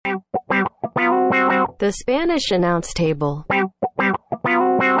The Spanish announce table.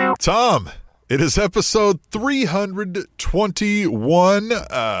 Tom, it is episode 321.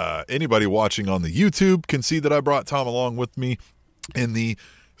 Anybody watching on the YouTube can see that I brought Tom along with me in the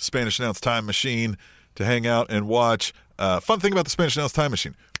Spanish Announce Time Machine to hang out and watch. Fun thing about the Spanish Announce Time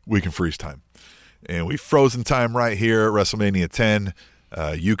Machine, we can freeze time. And we frozen time right here at WrestleMania 10.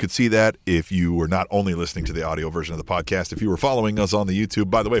 You could see that if you were not only listening to the audio version of the podcast, if you were following us on the YouTube.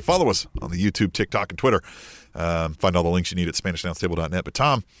 By the way, follow us on the YouTube, TikTok, and Twitter. Find all the links you need at SpanishAnnounceTable.net. But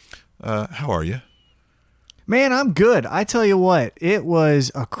Tom, how are you? Man, I'm good. I tell you what, it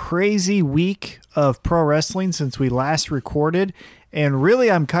was a crazy week of pro wrestling since we last recorded. And really,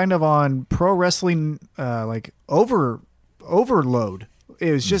 I'm kind of on pro wrestling overload.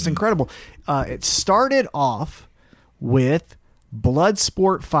 It was just incredible. It started off with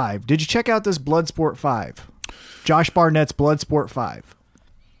Bloodsport 5. Did you check out this Bloodsport 5? Josh Barnett's Bloodsport 5.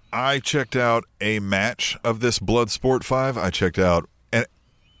 I checked out a match of this Bloodsport 5. I checked out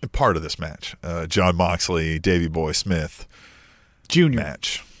part of this match. John Moxley, Davey Boy Smith Jr.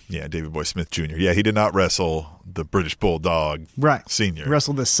 match. Yeah, Davey Boy Smith Jr. Yeah, he did not wrestle the British Bulldog Senior. He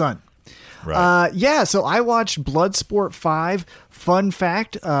wrestled his son. Right. So I watched Bloodsport 5. Fun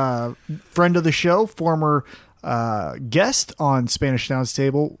fact, friend of the show, former guest on Spanish Announce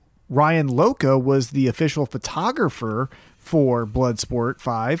Table, Ryan Loca was the official photographer for Bloodsport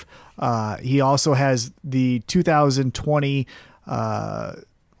 5. He also has the 2020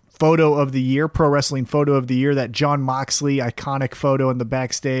 photo of the year, pro wrestling photo of the year, that John Moxley iconic photo in the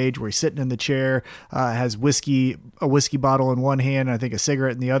backstage where he's sitting in the chair, has a whiskey bottle in one hand, and I think a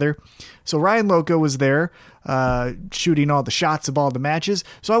cigarette in the other. So Ryan Loca was there shooting all the shots of all the matches.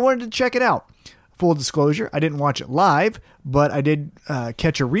 So I wanted to check it out. Full disclosure, I didn't watch it live, but I did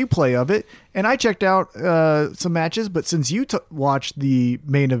catch a replay of it, and I checked out some matches. But since you watched the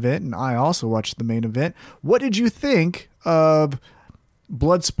main event, and I also watched the main event, what did you think of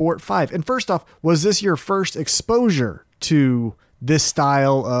Bloodsport 5? And first off, was this your first exposure to this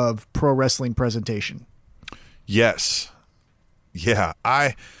style of pro wrestling presentation? Yes. Yeah,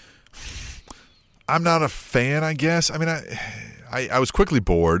 I'm not a fan, I guess. I mean, I was quickly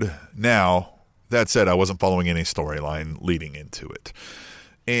bored. Now, that said, I wasn't following any storyline leading into it.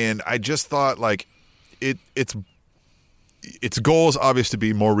 And I just thought, like, its goal is obvious to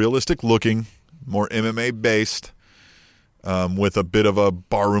be more realistic looking, more MMA based, with a bit of a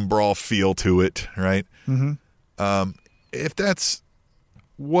barroom brawl feel to it, right? Mm-hmm. If that's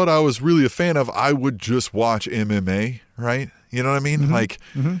what I was really a fan of, I would just watch MMA, right? You know what I mean?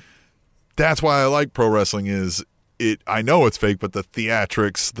 Mm-hmm. That's why I like pro wrestling is I know it's fake, but the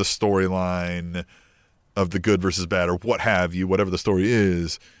theatrics, the storyline of the good versus bad or what have you, whatever the story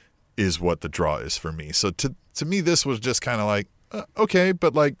is what the draw is for me. So to me, this was just kind of like, okay,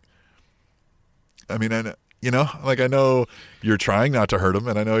 but like, I mean, I know you're trying not to hurt him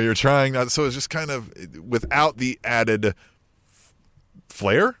and I know you're trying not. So it's just kind of without the added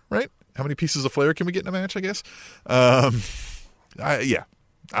flair, right? How many pieces of flair can we get in a match, I guess? I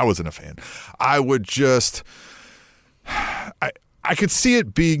wasn't a fan. I would just, I could see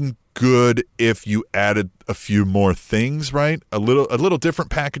it being good if you added a few more things, right? A little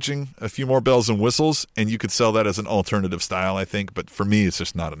different packaging, a few more bells and whistles, and you could sell that as an alternative style, I think. But for me, it's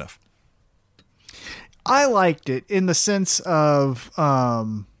just not enough. I liked it in the sense of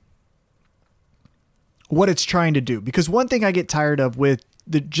what it's trying to do. Because one thing I get tired of with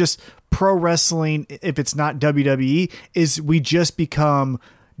the just pro wrestling, if it's not WWE, is we just become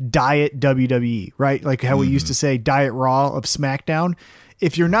diet WWE, right? Like how we used to say Diet Raw of SmackDown.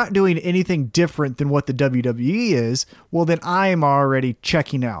 If you're not doing anything different than what the WWE is, well, then I am already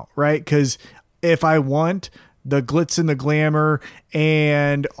checking out, right? Because if I want the glitz and the glamour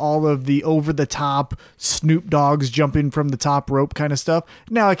and all of the over the top Snoop Dogg's jumping from the top rope kind of stuff,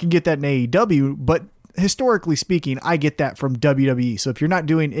 now I can get that in AEW, but historically speaking, I get that from WWE. So if you're not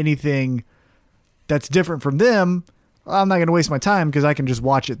doing anything that's different from them, I'm not going to waste my time because I can just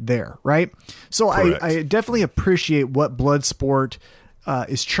watch it there, right? So I definitely appreciate what Bloodsport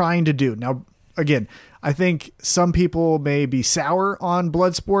is trying to do. Now, again, I think some people may be sour on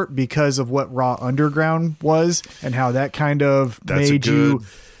Bloodsport because of what Raw Underground was and how that kind of made you...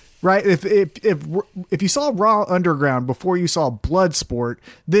 Right? If you saw Raw Underground before you saw Bloodsport,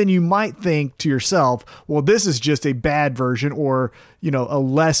 then you might think to yourself, well, this is just a bad version or, a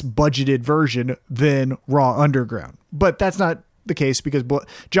less budgeted version than Raw Underground. But that's not the case because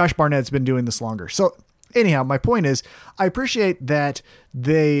Josh Barnett's been doing this longer. So anyhow, my point is I appreciate that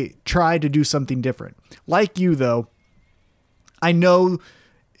they tried to do something different. Like you, though, I know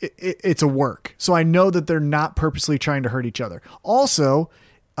it's a work. So I know that they're not purposely trying to hurt each other. Also,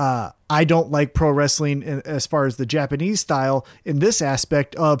 I don't like pro wrestling as far as the Japanese style in this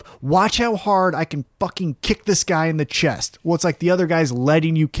aspect of watch how hard I can fucking kick this guy in the chest. Well, it's like the other guy's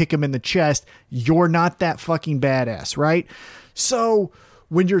letting you kick him in the chest. You're not that fucking badass, right? So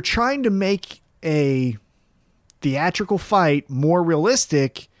when you're trying to make a theatrical fight more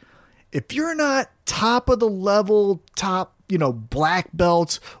realistic, if you're not top of the level, black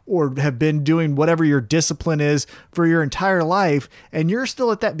belts, or have been doing whatever your discipline is for your entire life, and you're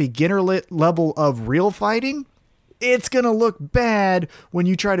still at that beginner level of real fighting, it's going to look bad when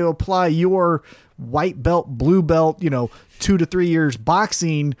you try to apply your white belt, blue belt, 2 to 3 years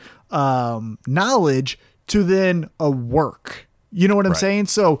boxing knowledge to then a work. You know what I'm saying?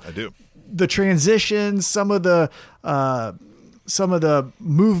 So I do. The transitions, some of the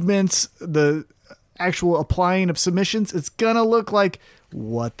movements, the actual applying of submissions, it's gonna look like,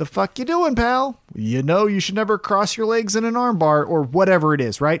 what the fuck you doing, pal? You should never cross your legs in an armbar or whatever it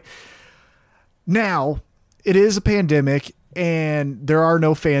is, right? Now, it is a pandemic and there are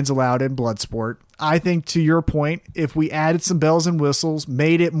no fans allowed in Bloodsport. I think, to your point, if we added some bells and whistles,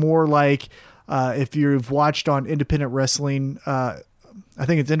 made it more like, if you've watched on independent wrestling, I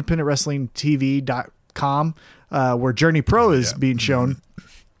think it's independentwrestlingtv.com, where Journey Pro is being shown.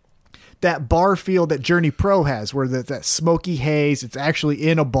 That bar feel that Journey Pro has, where that smoky haze, it's actually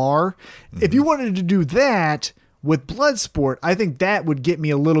in a bar. Mm-hmm. If you wanted to do that with Bloodsport, I think that would get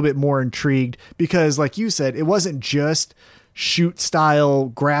me a little bit more intrigued, because like you said, it wasn't just shoot style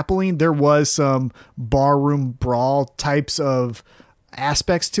grappling. There was some barroom brawl types of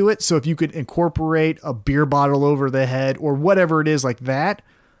aspects to it. So if you could incorporate a beer bottle over the head or whatever it is like that,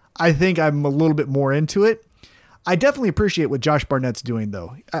 I think I'm a little bit more into it. I definitely appreciate what Josh Barnett's doing,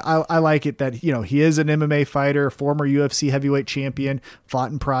 though. I like it that, he is an MMA fighter, former UFC heavyweight champion,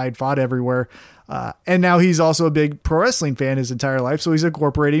 fought in Pride, fought everywhere. And now he's also a big pro wrestling fan his entire life. So he's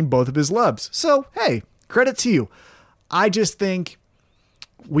incorporating both of his loves. So, hey, credit to you. I just think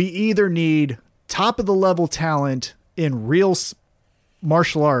we either need top of the level talent in real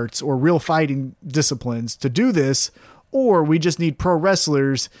martial arts or real fighting disciplines to do this, or we just need pro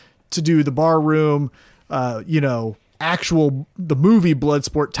wrestlers to do the barroom, actual, the movie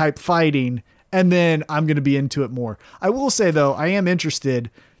Bloodsport type fighting. And then I'm going to be into it more. I will say, though, I am interested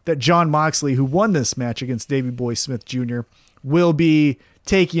that Jon Moxley, who won this match against Davey Boy Smith Jr., will be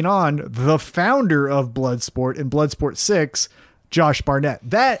taking on the founder of Bloodsport in Bloodsport 6, Josh Barnett.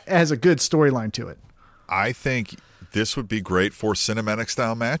 That has a good storyline to it. I think this would be great for cinematic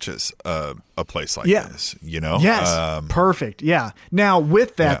style matches, a place like this, Yes, perfect. Yeah. Now,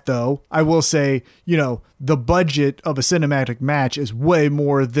 with that, though, I will say, the budget of a cinematic match is way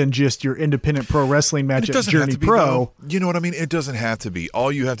more than just your independent pro wrestling match at Journey Pro. You know what I mean? It doesn't have to be.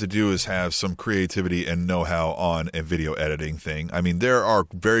 All you have to do is have some creativity and know-how on a video editing thing. I mean, there are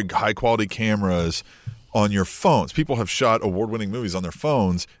very high-quality cameras on your phones. People have shot award-winning movies on their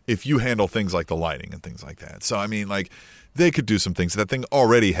phones if you handle things like the lighting and things like that. So, I mean, they could do some things. That thing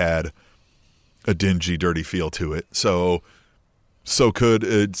already had a dingy, dirty feel to it. So could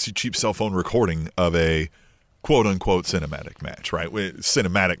a cheap cell phone recording of a quote-unquote cinematic match, right?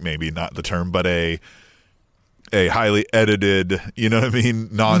 Cinematic, maybe not the term, but a highly edited,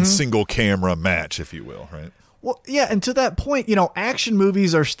 non-single camera match, if you will, right? Well, yeah, and to that point, action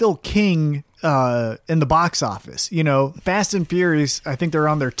movies are still king in the box office. Fast and Furious, I think they're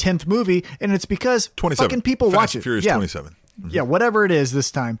on their 10th movie, and it's because 27. fucking people watch it. Furious 27. Mm-hmm. Yeah, whatever it is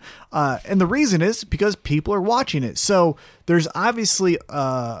this time. And the reason is because people are watching it. So there's obviously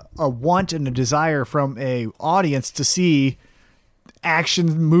a want and a desire from a audience to see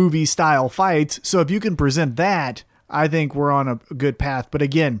action movie style fights. So if you can present that, I think we're on a good path. But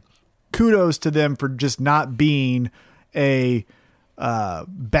again, kudos to them for just not being a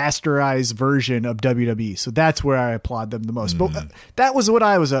bastardized version of WWE. So that's where I applaud them the most. But that was what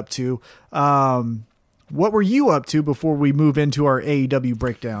I was up to. What were you up to before we move into our AEW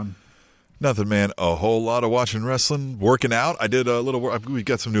breakdown? Nothing, man. A whole lot of watching wrestling, working out. I did a little work. We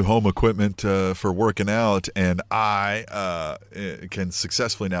got some new home equipment for working out, and I can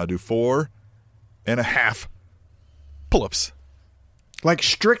successfully now do 4.5 pull-ups. Like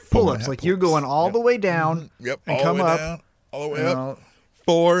strict pull-ups. Like you're going all the way down and all come the way up. Down, all the way up.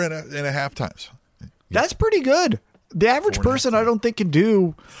 4.5 times. That's pretty good. The average person, I don't think, can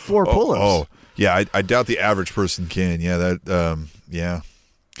do 4 pull-ups. Oh, yeah. I doubt the average person can. Yeah, that. Yeah.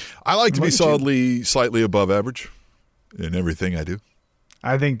 I like to be slightly above average in everything I do.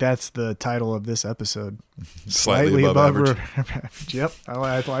 I think that's the title of this episode. Slightly above average. Yep,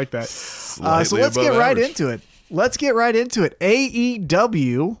 I like that. So let's get right into it.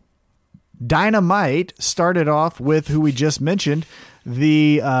 AEW Dynamite started off with who we just mentioned,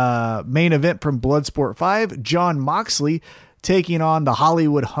 the main event from Bloodsport 5, Jon Moxley taking on the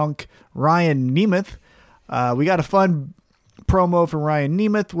Hollywood hunk Ryan Nemeth. We got a fun promo from Ryan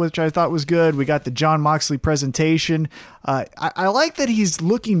Nemeth, which I thought was good. We got the Jon Moxley presentation. I like that he's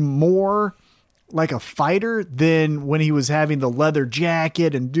looking more like a fighter than when he was having the leather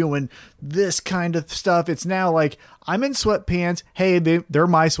jacket and doing this kind of stuff. It's now like, I'm in sweatpants. Hey, they're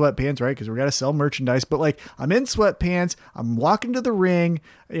my sweatpants, right? Because we got to sell merchandise. But like, I'm in sweatpants. I'm walking to the ring.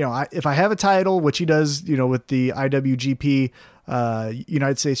 If I have a title, which he does, with the IWGP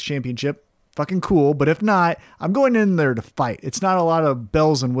United States Championship, fucking cool. But if not, I'm going in there to fight. It's not a lot of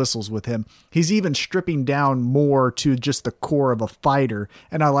bells and whistles with him. He's even stripping down more to just the core of a fighter.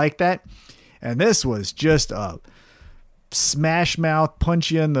 And I like that. And this was just a smash mouth, punch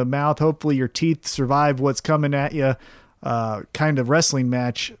you in the mouth. Hopefully your teeth survive what's coming at you kind of wrestling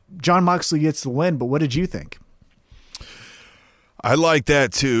match. Jon Moxley gets the win, but what did you think? I like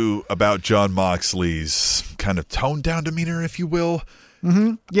that too, about Jon Moxley's kind of toned down demeanor, if you will.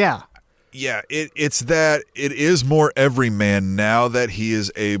 Mm-hmm. Yeah. Yeah, it's that it is more everyman now that he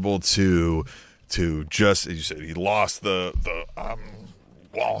is able to just, as you said, he lost the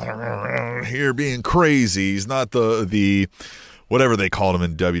here being crazy. He's not the whatever they called him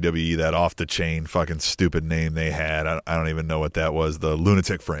in WWE, that off the chain fucking stupid name they had. I don't even know what that was. The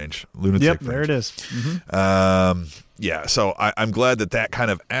lunatic fringe. Yep, there it is. Mm-hmm. Yeah, so I'm glad that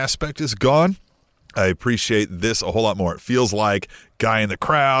kind of aspect is gone. I appreciate this a whole lot more. It feels like guy in the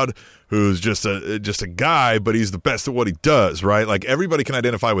crowd who's just a guy, but he's the best at what he does, right? Like, everybody can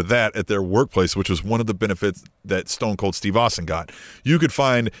identify with that at their workplace, which was one of the benefits that Stone Cold Steve Austin got. You could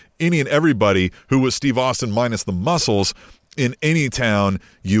find any and everybody who was Steve Austin minus the muscles in any town,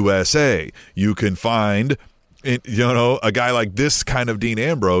 USA. You can find, a guy like this kind of Dean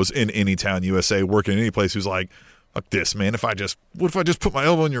Ambrose in any town, USA, working in any place, who's like, fuck this, man. What if I just put my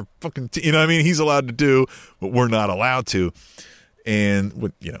elbow in your fucking you know what I mean? He's allowed to do what we're not allowed to.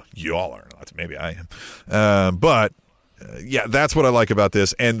 And you all are allowed to. Maybe I am. But that's what I like about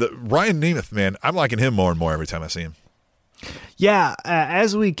this. And Ryan Nemeth, man, I'm liking him more and more every time I see him. Yeah,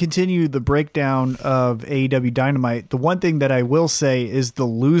 as we continue the breakdown of AEW Dynamite, the one thing that I will say is the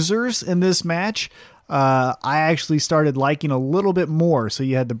losers in this match, I actually started liking a little bit more. So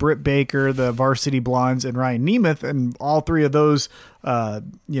you had the Britt Baker, the Varsity Blondes, and Ryan Nemeth, and all three of those,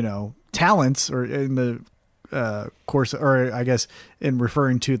 talents, or in the course, or I guess in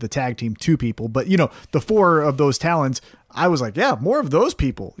referring to the tag team, two people, but the four of those talents, I was like, yeah, more of those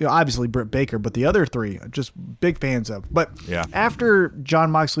people. Obviously Britt Baker, but the other three, just big fans of. But yeah, after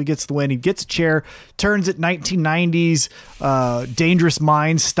Jon Moxley gets the win, he gets a chair, turns it 1990s Dangerous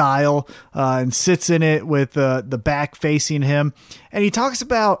Minds style, and sits in it with the back facing him. And he talks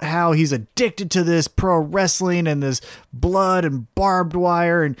about how he's addicted to this pro wrestling and this blood and barbed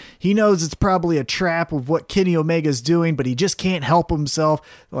wire, and he knows it's probably a trap of what Kenny Omega's doing, but he just can't help himself.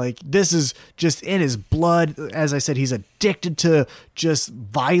 Like, this is just in his blood. As I said, he's addicted to just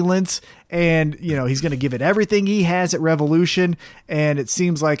violence, and he's going to give it everything he has at Revolution, and it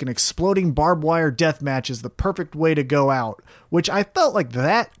seems like an exploding barbed wire death match is the perfect way to go out, which I felt like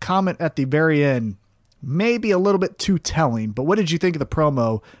that comment at the very end maybe a little bit too telling. But what did you think of the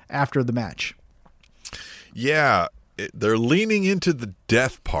promo after the match? Yeah, they're leaning into the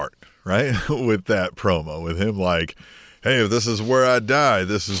death part, right? With that promo, with him like, hey, if this is where I die,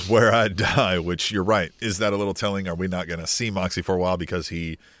 this is where I die, which you're right. Is that a little telling? Are we not going to see Moxie for a while because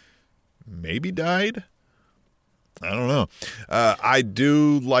he maybe died? I don't know. I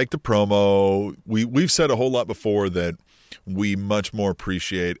do like the promo. We've said a whole lot before that we much more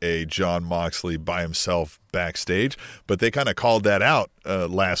appreciate a Jon Moxley by himself backstage, but they kind of called that out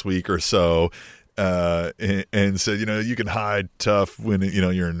last week or so, and said, you can hide tough when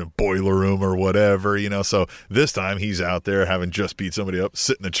you're in a boiler room or whatever, so this time he's out there having just beat somebody up,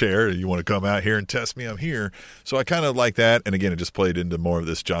 sit in a chair, you want to come out here and test me, I'm here. So I kind of like that, and again, it just played into more of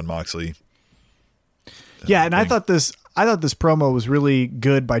this Jon Moxley yeah, and thing. I thought this promo was really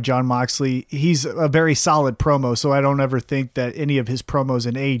good by Jon Moxley. He's a very solid promo, so I don't ever think that any of his promos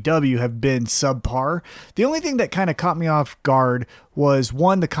in AEW have been subpar. The only thing that kind of caught me off guard was,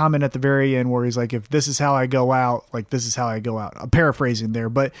 one, the comment at the very end where he's like, if this is how I go out, like, this is how I go out. I'm paraphrasing there,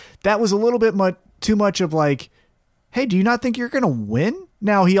 but that was a little bit too much of like, hey, do you not think you're going to win?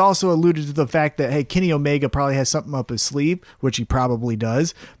 Now, he also alluded to the fact that, hey, Kenny Omega probably has something up his sleeve, which he probably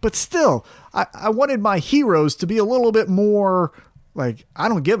does. But still, I wanted my heroes to be a little bit more like, I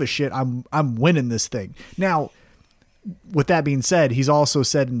don't give a shit. I'm winning this thing. Now, with that being said, he's also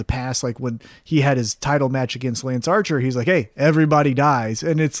said in the past, like when he had his title match against Lance Archer, he's like, hey, everybody dies.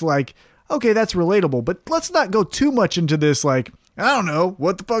 And it's like, okay, that's relatable, but let's not go too much into this. Like, I don't know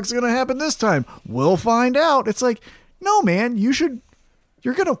what the fuck's going to happen this time. We'll find out. It's like, no, man, you're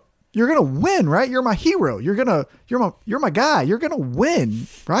going to win, right? You're my hero. You're my guy. You're going to win,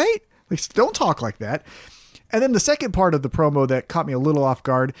 right? Like, don't talk like that. And then the second part of the promo that caught me a little off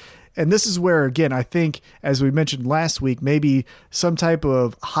guard, and this is where, again, I think, as we mentioned last week, maybe some type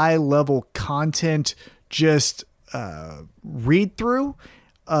of high-level content just read through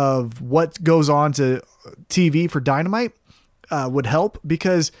of what goes on to TV for Dynamite would help,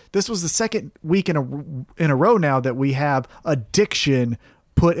 because this was the second week in a row now that we have addiction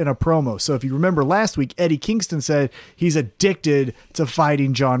put in a promo. So if you remember last week, Eddie Kingston said he's addicted to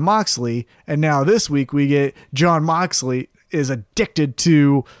fighting Jon Moxley. And now this week we get Jon Moxley is addicted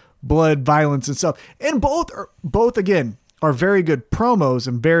to blood, violence, and stuff. And both again, are very good promos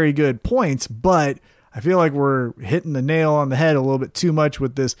and very good points, but I feel like we're hitting the nail on the head a little bit too much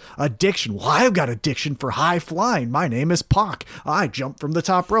with this addiction. Well, I've got addiction for high flying. My name is Pac. I jump from the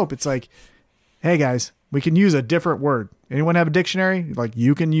top rope. It's like, hey guys, we can use a different word. Anyone have a dictionary? Like,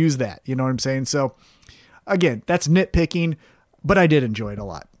 you can use that. You know what I'm saying? So again, that's nitpicking, but I did enjoy it a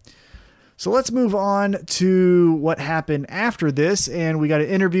lot. So let's move on to what happened after this. And we got an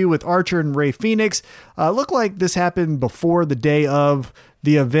interview with Archer and Rey Fenix. Looked like this happened before the day of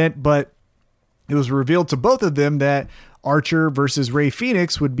the event, but it was revealed to both of them that Archer versus Rey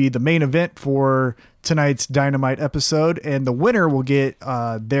Fenix would be the main event for tonight's Dynamite episode. And the winner will get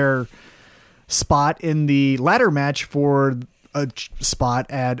their spot in the ladder match for a spot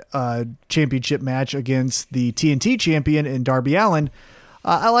at a championship match against the TNT champion in Darby Allin.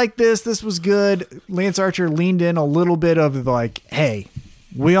 I like this. This was good. Lance Archer leaned in a little bit of like, hey,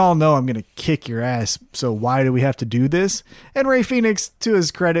 we all know I'm going to kick your ass, so why do we have to do this? And Rey Fenix, to his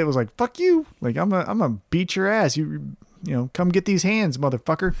credit, was like, fuck you. Like, I'm gonna beat your ass. You know, come get these hands,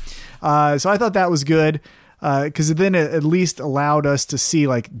 motherfucker. So I thought that was good. Because then it at least allowed us to see,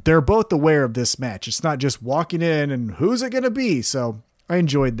 like, they're both aware of this match. It's not just walking in and who's it going to be. So I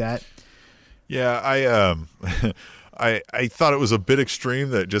enjoyed that. Yeah, I thought it was a bit extreme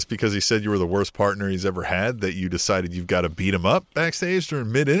that just because he said you were the worst partner he's ever had, that you decided you've got to beat him up backstage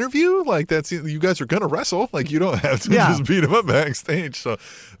during mid-interview. Like, that's, you guys are going to wrestle. Like, you don't have to just beat him up backstage. So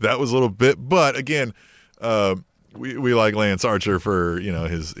that was a little bit. But again, we like Lance Archer for, you know,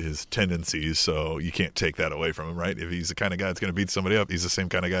 his tendencies, so you can't take that away from him, right? If he's the kind of guy that's going to beat somebody up, he's the same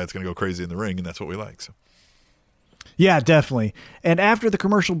kind of guy that's going to go crazy in the ring, and that's what we like. So. Yeah, definitely. And after the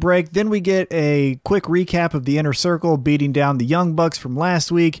commercial break, then we get a quick recap of the Inner Circle beating down the Young Bucks from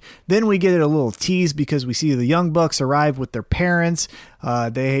last week. Then we get a little tease because we see the Young Bucks arrive with their parents.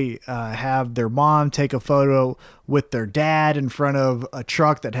 They have their mom take a photo with their dad in front of a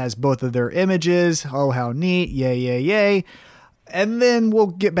truck that has both of their images. Oh, how neat. Yay, yay, yay. And then we'll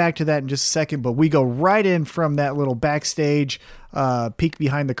get back to that in just a second, but we go right in from that little backstage peek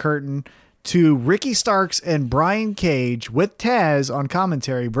behind the curtain to Ricky Starks and Brian Cage with Taz on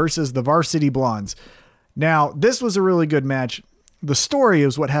commentary versus the Varsity Blondes. Now, this was a really good match. The story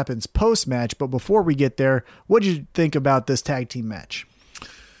is what happens post-match, but before we get there, what did you think about this tag team match?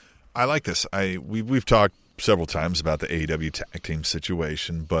 I like this. We've talked several times about the AEW tag team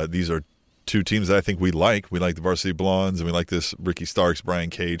situation, but these are two teams that I think we like. We like the Varsity Blondes, and we like this Ricky Starks,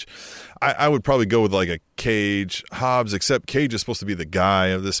 Brian Cage. I would probably go with like a Cage Hobbs, except Cage is supposed to be the guy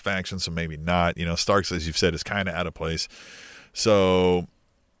of this faction, so maybe not. You know, Starks, as you've said, is kind of out of place. So,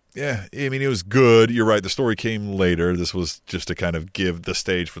 yeah, I mean, it was good. You're right. The story came later. This was just to kind of give the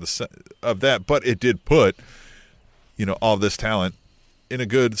stage for of that, but it did put, you know, all this talent in a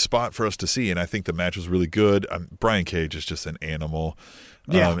good spot for us to see, and I think the match was really good. Brian Cage is just an animal.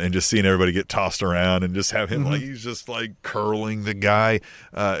 Yeah. And just seeing everybody get tossed around and just have him like he's just like curling the guy.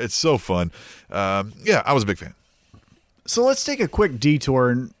 It's so fun. Yeah, I was a big fan. So let's take a quick detour.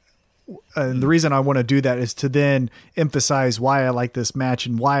 And the reason I want to do that is to then emphasize why I like this match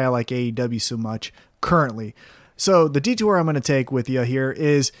and why I like AEW so much currently. So the detour I'm going to take with you here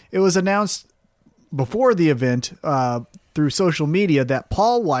is it was announced before the event through social media that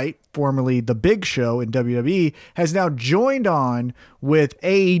Paul White, formerly The Big Show in WWE, has now joined on with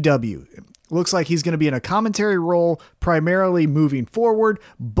AEW. Looks like he's going to be in a commentary role primarily moving forward,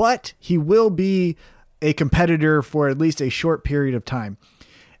 but he will be a competitor for at least a short period of time.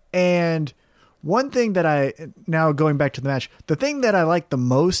 And one thing that now going back to the match, the thing that I like the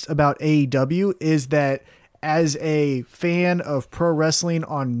most about AEW is that as a fan of pro wrestling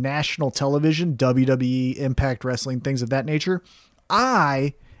on national television, WWE, Impact Wrestling, things of that nature,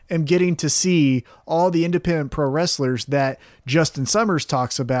 I am getting to see all the independent pro wrestlers that Justin Summers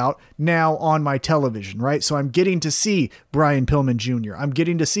talks about now on my television, right? So I'm getting to see Brian Pillman Jr. I'm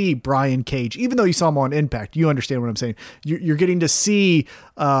getting to see Brian Cage, even though you saw him on Impact, you understand what I'm saying. You're getting to see,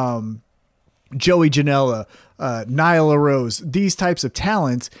 Joey Janela, Nyla Rose, these types of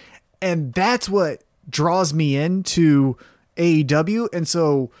talents. And that's what draws me into AEW. And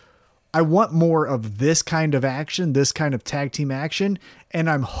so I want more of this kind of action, this kind of tag team action. And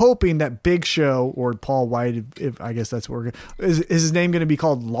I'm hoping that Big Show or Paul White, if I guess that's what is his name going to be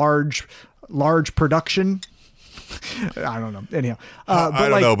called Large Production? I don't know. Anyhow, I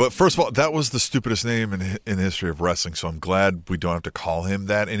don't know. But first of all, that was the stupidest name in the history of wrestling. So I'm glad we don't have to call him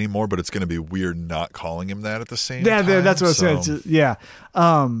that anymore. But it's going to be weird not calling him that at the same time. Yeah, that's what I was saying. Yeah.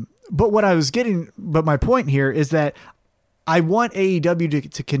 But what I was but my point here is that I want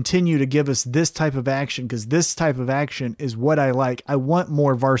AEW to continue to give us this type of action, because this type of action is what I like. I want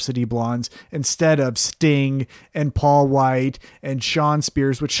more Varsity Blondes instead of Sting and Paul White and Sean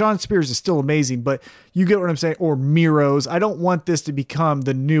Spears, which Sean Spears is still amazing, but you get what I'm saying, or Miro's. I don't want this to become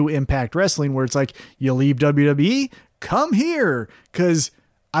the new Impact Wrestling where it's like, you leave WWE, come here, because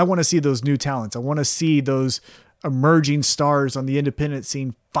I want to see those new talents. I want to see those emerging stars on the independent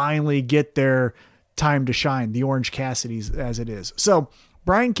scene finally get their time to shine, the Orange Cassidys as it is. So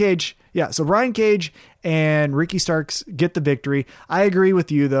Brian Cage and Ricky Starks get the victory. I agree with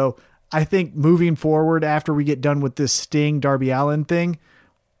you though. I think moving forward, after we get done with this Sting Darby Allin thing,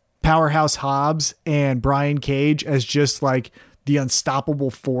 Powerhouse Hobbs and Brian Cage as just like the unstoppable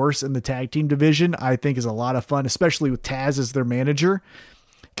force in the tag team division, I think is a lot of fun, especially with Taz as their manager.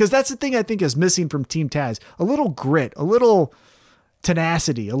 Because that's the thing I think is missing from Team Taz. A little grit, a little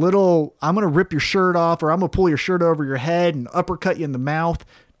tenacity, a little, I'm going to rip your shirt off, or I'm going to pull your shirt over your head and uppercut you in the mouth.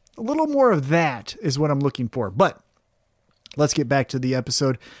 A little more of that is what I'm looking for. But let's get back to the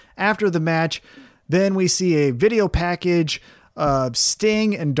episode. After the match, then we see a video package of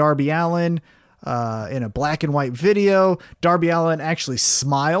Sting and Darby Allin in a black and white video. Darby Allin actually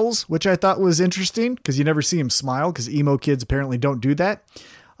smiles, which I thought was interesting because you never see him smile because emo kids apparently don't do that.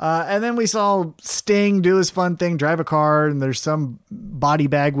 And then we saw Sting do his fun thing, drive a car, and there's some body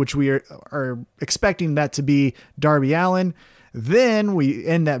bag, which we are expecting that to be Darby Allin. Then we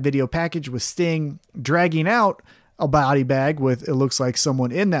end that video package with Sting dragging out a body bag with, it looks like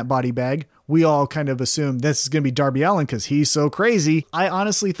someone in that body bag. We all kind of assume this is going to be Darby Allin because he's so crazy. I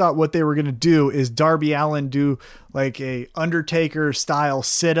honestly thought what they were going to do is Darby Allin do like a Undertaker style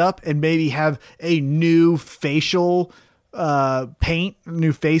sit up and maybe have a new facial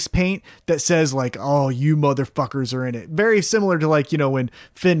new face paint that says like, oh, you motherfuckers are in it. Very similar to like, when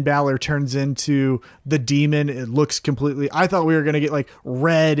Finn Balor turns into the demon, it looks completely, I thought we were going to get like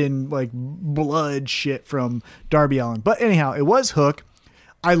red and like blood shit from Darby Allin. But anyhow, it was Hook.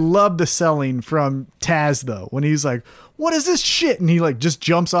 I love the selling from Taz though, when he's like, what is this shit? And he like just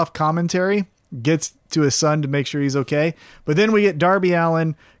jumps off commentary, gets to his son to make sure he's okay. But then we get Darby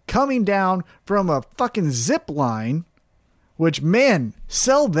Allin coming down from a fucking zip line, which, man,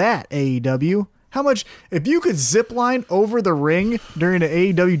 sell that, AEW. How much, if you could zip line over the ring during an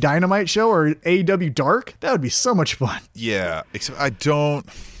AEW Dynamite show or AEW Dark, that would be so much fun. Yeah, except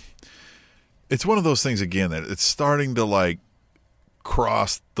it's one of those things, again, that it's starting to, like,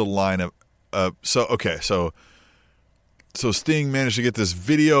 cross the line of, so Sting managed to get this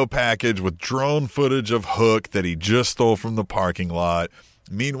video package with drone footage of Hook that he just stole from the parking lot.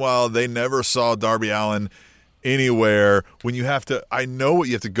 Meanwhile, they never saw Darby Allin anywhere. When you have to, I know what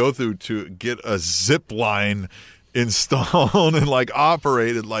you have to go through to get a zip line installed and like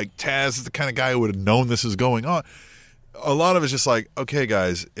operated. Like Taz is the kind of guy who would have known this is going on. A lot of it's just like, okay,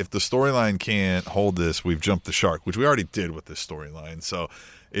 guys, if the storyline can't hold this, we've jumped the shark, which we already did with this storyline. So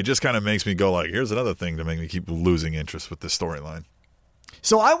it just kind of makes me go like, here's another thing to make me keep losing interest with this storyline.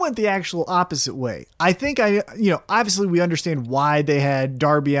 So I went the actual opposite way. I think obviously we understand why they had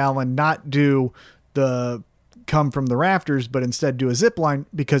Darby Allin not do the come from the rafters, but instead do a zip line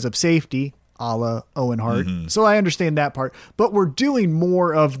because of safety, a la Owen Hart. Mm-hmm. So I understand that part, but we're doing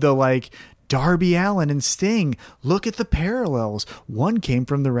more of the like Darby Allin and Sting. Look at the parallels. One came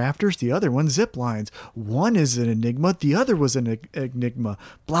from the rafters. The other one zip lines. One is an enigma. The other was an enigma,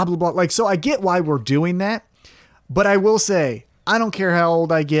 blah, blah, blah. Like, so I get why we're doing that, but I will say, I don't care how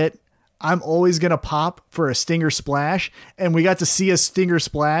old I get. I'm always going to pop for a Stinger Splash. And we got to see a Stinger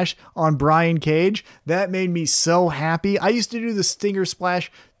Splash on Brian Cage. That made me so happy. I used to do the Stinger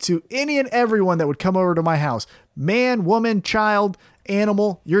Splash to any and everyone that would come over to my house. Man, woman, child,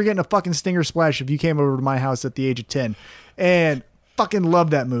 animal, you're getting a fucking Stinger Splash if you came over to my house at the age of 10. And fucking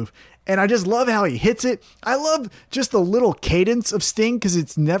love that move. And I just love how he hits it. I love just the little cadence of Sting because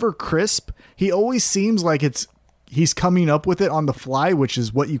it's never crisp. He always seems like he's coming up with it on the fly, which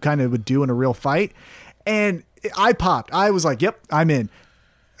is what you kind of would do in a real fight. And I popped. I was like, yep, I'm in.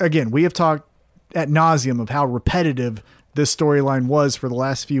 Again, we have talked ad nauseum of how repetitive this storyline was for the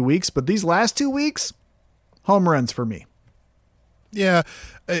last few weeks, but these last 2 weeks, home runs for me. Yeah.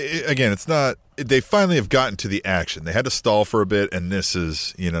 Again, it's not, they finally have gotten to the action. They had to stall for a bit, and this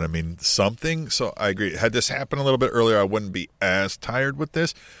is, you know what I mean, something. So I agree. Had this happened a little bit earlier, I wouldn't be as tired with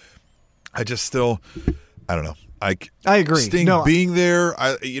this. I just still, I don't know. I agree. Sting being there,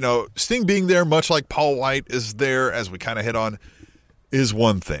 Sting being there, much like Paul White is there, as we kind of hit on, is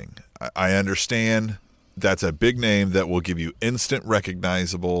one thing. I understand that's a big name that will give you instant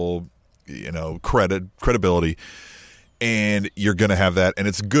recognizable, credibility, and you're going to have that, and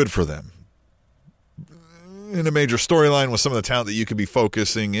it's good for them. In a major storyline with some of the talent that you could be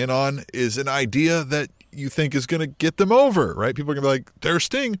focusing in on is an idea that you think is going to get them over, right? People are going to be like, there's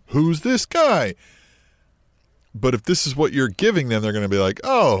Sting. Who's this guy? But if this is what you're giving them, they're going to be like,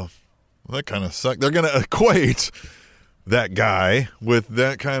 oh, well, that kind of sucks. They're going to equate that guy with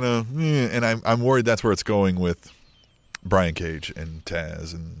that kind of, and I'm worried that's where it's going with Brian Cage and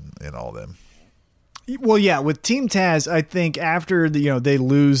Taz and all them. Well, yeah, with Team Taz, I think after they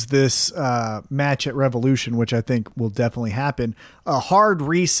lose this match at Revolution, which I think will definitely happen, a hard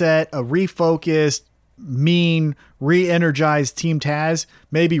reset, a refocused, re-energized Team Taz.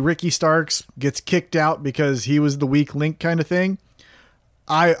 Maybe Ricky Starks gets kicked out because he was the weak link kind of thing.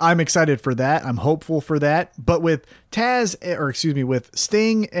 I'm excited for that. I'm hopeful for that. But with with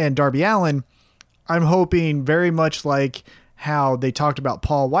Sting and Darby Allin, I'm hoping very much like how they talked about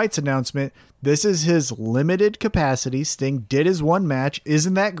Paul White's announcement. This is his limited capacity. Sting did his one match.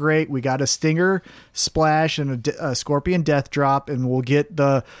 Isn't that great? We got a Stinger splash and a Scorpion Death Drop, and we'll get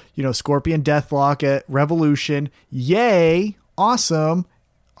the Scorpion Deathlock at Revolution. Yay. Awesome.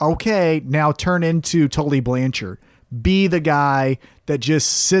 Okay, now turn into Tully Blanchard. Be the guy that just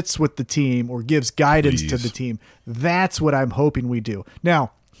sits with the team or gives guidance to the team. That's what I'm hoping we do.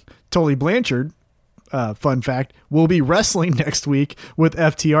 Now, Tully Blanchard, fun fact, will be wrestling next week with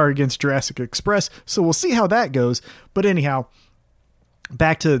FTR against Jurassic Express, so we'll see how that goes. But anyhow,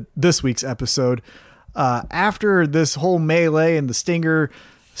 back to this week's episode. After this whole melee and the Stinger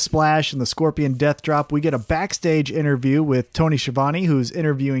splash and the Scorpion Death Drop, we get a backstage interview with Tony Schiavone, who's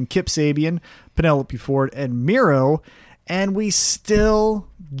interviewing Kip Sabian, Penelope Ford, and Miro, and we still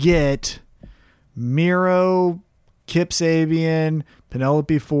get Miro, Kip Sabian,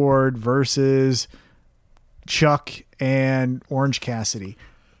 Penelope Ford versus Chuck and Orange Cassidy.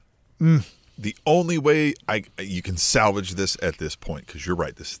 The only way you can salvage this at this point, because you're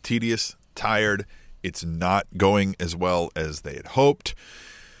right, this is tedious, tired, it's not going as well as they had hoped.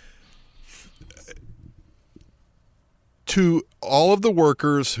 To all of the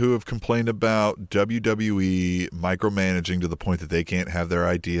workers who have complained about WWE micromanaging to the point that they can't have their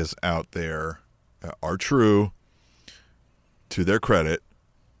ideas out there, are true. To their credit,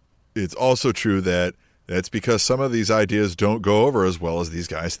 it's also true that that's because some of these ideas don't go over as well as these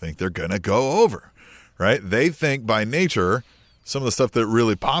guys think they're going to go over, right? They think by nature, some of the stuff that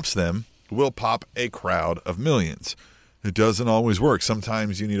really pops them will pop a crowd of millions. It doesn't always work.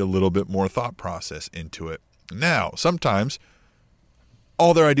 Sometimes you need a little bit more thought process into it. Now, sometimes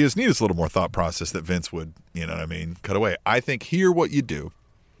all their ideas need is a little more thought process that Vince would, cut away. I think here what you do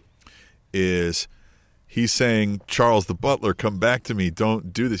is he's saying, Charles the Butler, come back to me.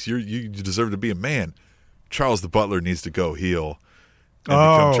 Don't do this. You deserve to be a man. Charles the Butler needs to go heel and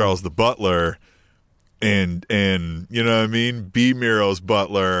become Charles the Butler and be Miro's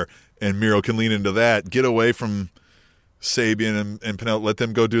butler, and Miro can lean into that. Get away from Sabian and Penelope, let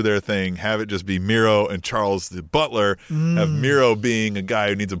them go do their thing. Have it just be Miro and Charles the Butler. Have Miro being a guy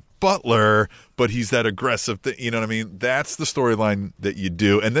who needs a butler, but he's that aggressive thing. You know what I mean? That's the storyline that you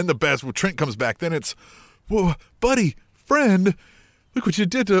do. And then the best, when Trent comes back, then it's, whoa, buddy, friend, look what you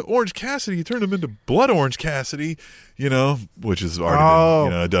did to Orange Cassidy. You turned him into Blood Orange Cassidy, which is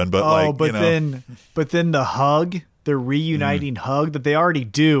already been, done. But but then the hug. The reuniting hug that they already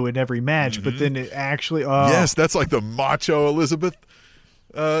do in every match, but then it actually... yes, that's like the macho Elizabeth,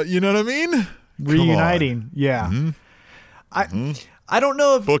 you know what I mean? Reuniting, yeah. I don't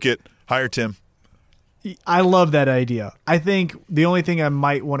know if... Book it. Hire Tim. I love that idea. I think the only thing I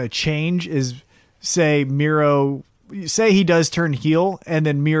might want to change is, say he does turn heel, and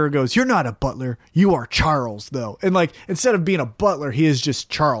then Miro goes, you're not a butler, you are Charles, though. And instead of being a butler, he is just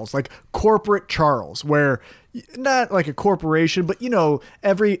Charles, like corporate Charles, where... Not like a corporation, but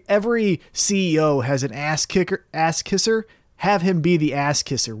every CEO has an ass kisser. have him be the ass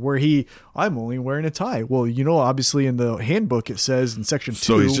kisser where I'm only wearing a tie. Well, obviously in the handbook it says in section 2.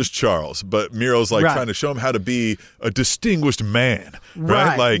 So he's just Charles, but Miro's like trying to show him how to be a distinguished man,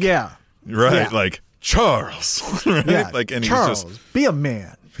 right? Like, yeah. Right. Yeah. Like Charles, right? Yeah. Like, and Charles, he's just, be a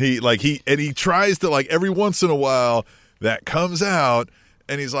man. he tries to, like, every once in a while that comes out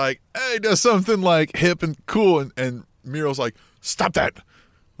and he's like, hey, does something like hip and cool. And Miro's like, stop that.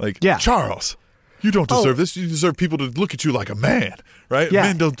 Like, Charles, you don't deserve this. You deserve people to look at you like a man, right? Yeah.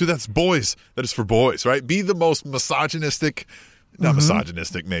 Men don't do that. That's boys. That is for boys, right? Be the most misogynistic, not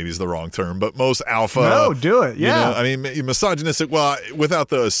misogynistic maybe is the wrong term, but most alpha. No, do it. Yeah. I mean, misogynistic, well, without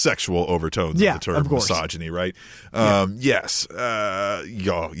the sexual overtones of the term misogyny, right? Yes.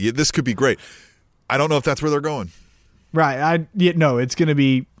 This could be great. I don't know if that's where they're going. Right. No, it's going to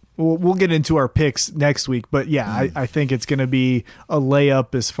be. We'll get into our picks next week, but I think it's going to be a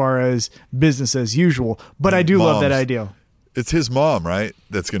layup as far as business as usual. But I do love that idea. It's his mom, right?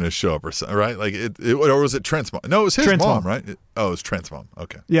 That's going to show up or something, right? Like or was it Trent's mom? No, it was his mom, right? It's Trent's mom.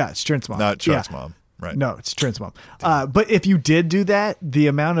 Okay. Yeah, it's Trent's mom. Not Chuck's mom, right? No, it's Trent's mom. But if you did do that, the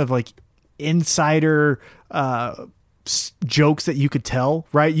amount of like insider jokes that you could tell,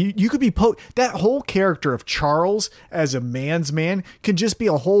 right? You could be that whole character of Charles as a man's man can just be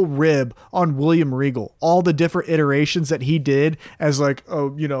a whole rib on William Regal. All the different iterations that he did as like,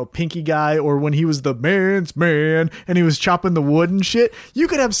 pinky guy, or when he was the man's man and he was chopping the wood and shit. You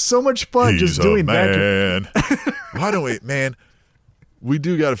could have so much fun just doing that. Why don't we, man? We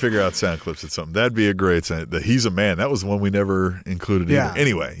do got to figure out sound clips at something. That'd be a great sound. The He's a Man. That was one we never included either.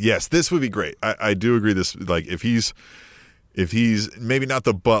 Anyway, yes, this would be great. I do agree. This, like, if he's maybe not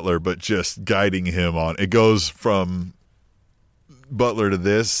the butler, but just guiding him on, it goes from butler to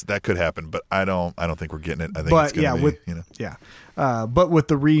this. That could happen, but I don't think we're getting it. I think it's going to be, but with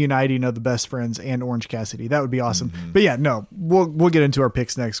the reuniting of the best friends and Orange Cassidy, that would be awesome. But we'll get into our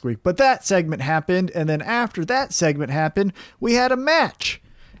picks next week. But that segment happened, and then after that segment happened, we had a match,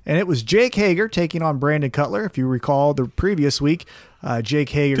 and it was Jake Hager taking on Brandon Cutler. If you recall the previous week, Jake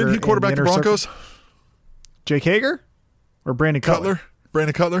Hager didn't he quarterback the Broncos? Jake Hager or Brandon Cutler?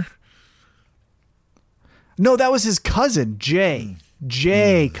 Brandon Cutler. No, that was his cousin Jay.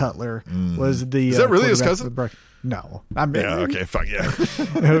 Jay Cutler was the. Is that really his cousin? No, okay, fuck yeah.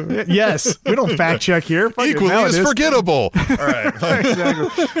 Yes, we don't fact check here. Equally as forgettable. All right,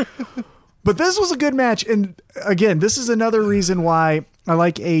 exactly. But this was a good match, and again, this is another reason why I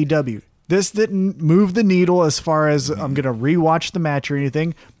like AEW. This didn't move the needle as far as I'm gonna rewatch the match or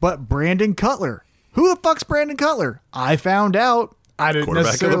anything. But Brandon Cutler, who the fuck's Brandon Cutler? I found out. I didn't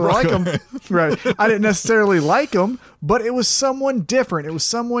necessarily like him. Right. I didn't necessarily like him, but it was someone different. It was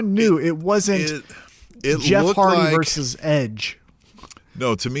someone new. It wasn't. Jeff Hardy versus Edge.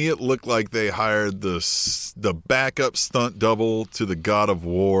 No, to me it looked like they hired the backup stunt double to the God of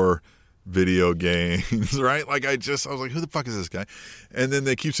War video games, right? Like I was like, who the fuck is this guy? And then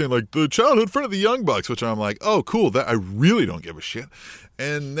they keep saying like the childhood friend of the Young Bucks, which I'm like, oh cool, that I really don't give a shit.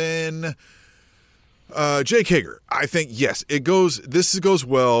 And then Jake Hager, I think yes, this goes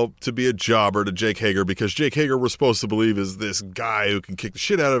well to be a jobber to Jake Hager, because Jake Hager we're supposed to believe is this guy who can kick the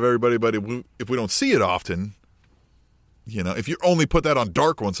shit out of everybody, but if we don't see it often, if you only put that on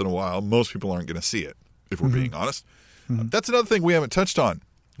Dark once in a while, most people aren't going to see it, if we're being honest. That's another thing we haven't touched on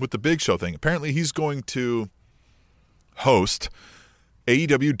with the Big Show thing. Apparently he's going to host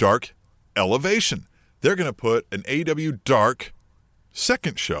AEW Dark Elevation. They're going to put an AEW Dark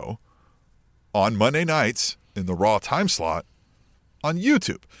second show on Monday nights in the Raw time slot on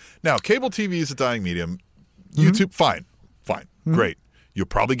YouTube. Now, cable TV is a dying medium. YouTube, fine, great. You'll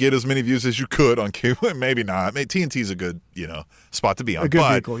probably get as many views as you could on cable. Maybe not. TNT's a good, spot to be on. A good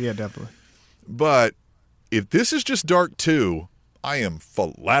vehicle, yeah, definitely. But if this is just Dark 2, I am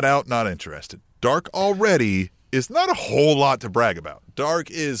flat out not interested. Dark already is not a whole lot to brag about.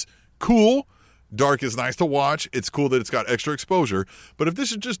 Dark is cool. Dark is nice to watch. It's cool that it's got extra exposure. But if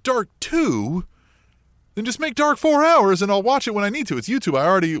this is just Dark 2, then just make Dark 4 hours and I'll watch it when I need to. It's YouTube. I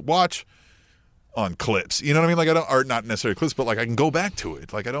already watch on clips. You know what I mean? Like or not necessarily clips, but like I can go back to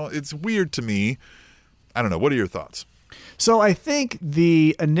it. Like it's weird to me. I don't know. What are your thoughts? So I think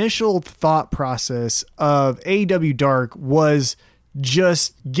the initial thought process of AEW Dark was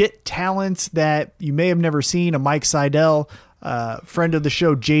just get talents that you may have never seen. A Mike Seidel, friend of the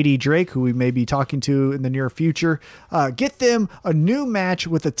show, JD Drake, who we may be talking to in the near future, get them a new match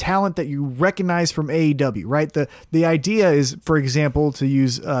with a talent that you recognize from AEW, right? The idea is, for example, to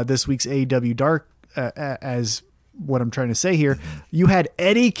use this week's AEW Dark as what I'm trying to say here. You had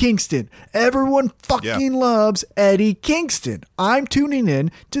Eddie Kingston. Everyone fucking loves Eddie Kingston. I'm tuning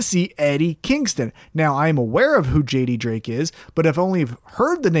in to see Eddie Kingston. Now, I'm aware of who JD Drake is, but if only I've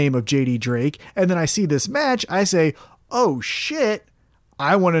heard the name of JD Drake and then I see this match, I say, oh shit,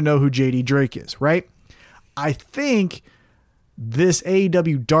 I want to know who JD Drake is, right? I think this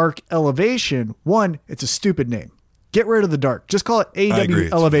AEW Dark Elevation, one, it's a stupid name. Get rid of the dark. Just call it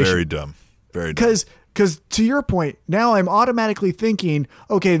AEW Elevation. It's very dumb. Very dumb. Because to your point, now I'm automatically thinking,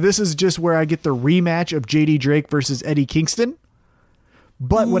 okay, this is just where I get the rematch of JD Drake versus Eddie Kingston.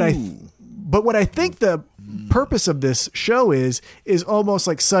 But what I think the purpose of this show is almost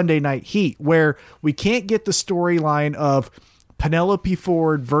like Sunday Night Heat, where we can't get the storyline of Penelope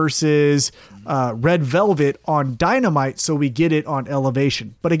Ford versus Red Velvet on Dynamite, so we get it on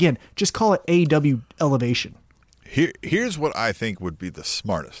Elevation. But again, just call it AEW Elevation. Here's what I think would be the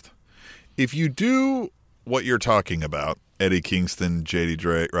smartest. If you do what you're talking about, Eddie Kingston, JD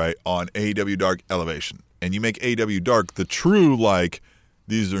Drake, right, on AEW Dark Elevation, and you make AEW Dark the true, like,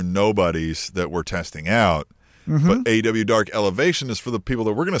 these are nobodies that we're testing out, but AEW Dark Elevation is for the people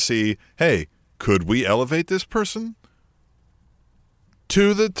that we're going to see, hey, could we elevate this person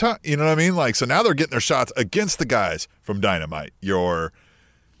to the top? You know what I mean? Like, so now they're getting their shots against the guys from Dynamite, your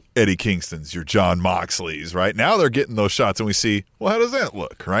Eddie Kingstons, your John Moxleys, right? Now they're getting those shots, and we see, well, how does that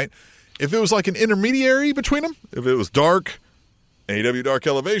look, right? If it was like an intermediary between them, if it was Dark, AEW Dark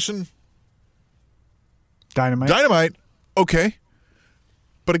Elevation, Dynamite, okay.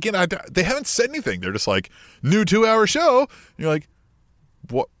 But again, they haven't said anything. They're just like, new 2-hour show. And you're like,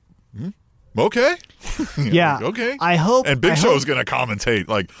 what? Okay. Yeah. Like, okay. I hope. And Big Show's going to commentate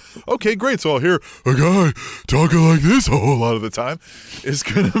like, okay, great. So I'll hear a guy talking like this a whole lot of the time is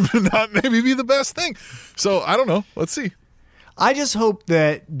going to not maybe be the best thing. So I don't know. Let's see. I just hope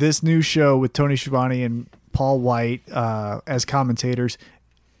that this new show with Tony Schiavone and Paul White as commentators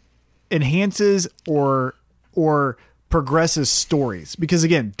enhances or progresses stories. Because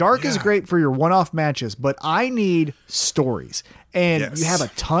again, Dark is great for your one-off matches, but I need stories. And you have a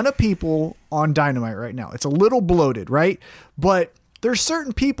ton of people on Dynamite right now. It's a little bloated, right? But there's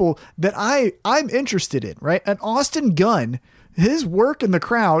certain people that I'm interested in, right? And Austin Gunn, his work in the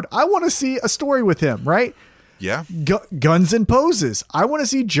crowd, I want to see a story with him, right? Yeah. Guns and poses. I want to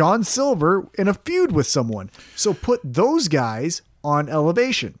see John Silver in a feud with someone. So put those guys on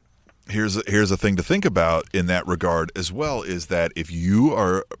Elevation. Here's a thing to think about in that regard as well, is that if you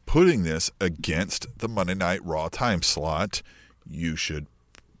are putting this against the Monday Night Raw time slot,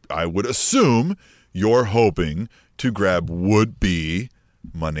 I would assume you're hoping to grab would-be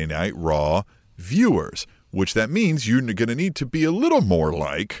Monday Night Raw viewers, which that means you're going to need to be a little more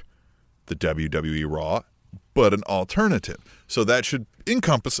like the WWE Raw, but an alternative. So that should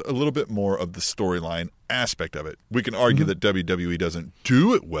encompass a little bit more of the storyline aspect of it. We can argue that WWE doesn't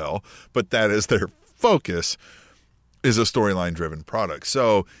do it well, but that is their focus, is a storyline-driven product.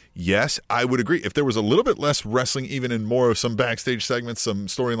 So, yes, I would agree. If there was a little bit less wrestling, even in more of some backstage segments, some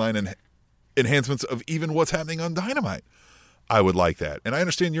storyline and enhancements of even what's happening on Dynamite, I would like that. And I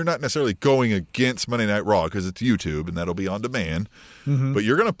understand you're not necessarily going against Monday Night Raw because it's YouTube and that'll be on demand, but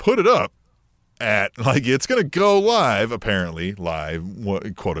you're going to put it up at, like, it's going to go live, apparently, live,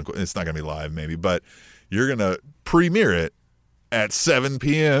 quote unquote. It's not going to be live, maybe, but you're going to premiere it at 7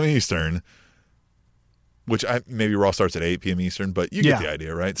 p.m. Eastern, which maybe Raw starts at 8 p.m. Eastern, but you get the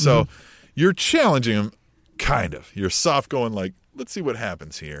idea, right? So you're challenging them, kind of. You're soft going like, let's see what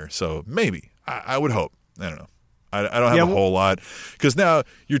happens here. So maybe, I would hope. I don't know. I don't have a whole lot, because now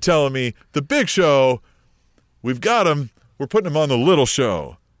you're telling me the Big Show, we've got him, we're putting him on the little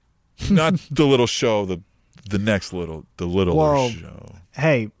show. Not the little show, the next little, the littler show.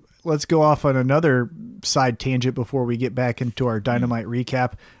 Hey, let's go off on another side tangent before we get back into our Dynamite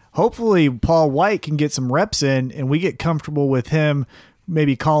recap. Hopefully Paul White can get some reps in and we get comfortable with him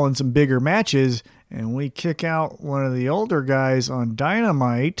maybe calling some bigger matches, and we kick out one of the older guys on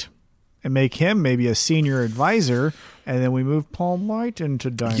Dynamite and make him maybe a senior advisor, and then we move Paul White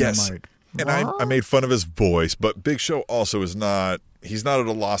into Dynamite. Yes. And I made fun of his voice, but Big Show also is not... He's not at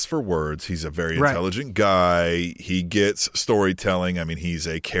a loss for words. He's a very intelligent guy. He gets storytelling. I mean, he's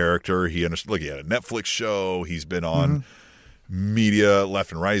a character. He had a Netflix show. He's been on media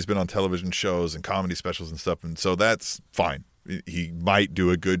left and right. He's been on television shows and comedy specials and stuff. And so that's fine. He might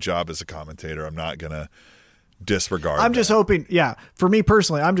do a good job as a commentator. I'm not going to disregard I'm just hoping, for me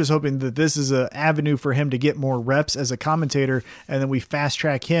personally, I'm just hoping that this is an avenue for him to get more reps as a commentator, and then we fast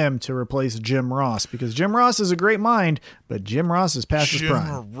track him to replace Jim Ross, because Jim Ross is a great mind, but Jim Ross is past his prime.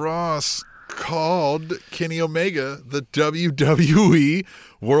 Jim Ross called Kenny Omega the WWE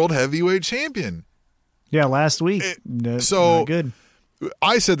World Heavyweight Champion. Yeah, last week. Not good.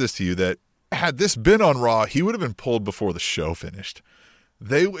 I said this to you that had this been on Raw, he would have been pulled before the show finished.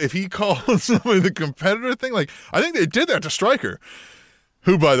 If he called somebody the competitor thing, like I think they did that to Stryker,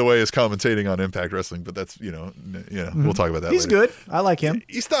 who, by the way, is commentating on Impact Wrestling. But that's we'll talk about that. He's later. good. I like him.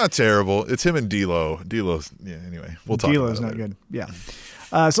 He's not terrible. It's him and D'Lo. D'Lo's Anyway, we'll talk. D'Lo's about it not later. good. Yeah.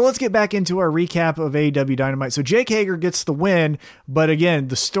 So let's get back into our recap of AEW Dynamite. So Jake Hager gets the win, but again,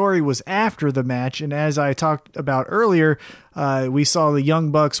 the story was after the match. And as I talked about earlier, we saw the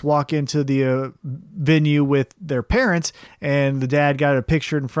Young Bucks walk into the venue with their parents, and the dad got a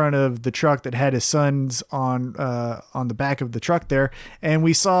picture in front of the truck that had his sons on the back of the truck there. And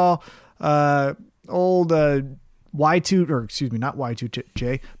we saw old Y2, or excuse me, not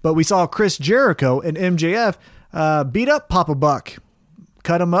Y2J, but we saw Chris Jericho and MJF beat up Papa Buck.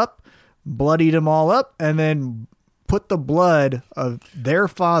 Cut him up, bloodied him all up, and then put the blood of their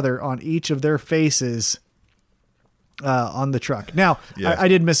father on each of their faces on the truck. Now, I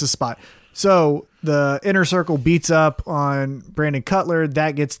did miss a spot. So the Inner Circle beats up on Brandon Cutler.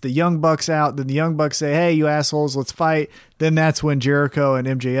 That gets the Young Bucks out. Then the Young Bucks say, hey, you assholes, let's fight. Then that's when Jericho and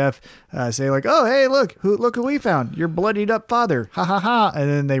MJF say like, oh, hey, look who we found. Your bloodied up father. Ha, ha, ha. And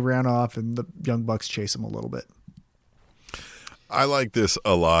then they ran off, and the Young Bucks chase them a little bit. I like this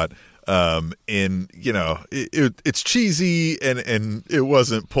a lot. It's cheesy and it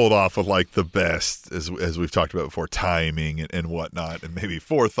wasn't pulled off with like the best as we've talked about before, timing and whatnot, and maybe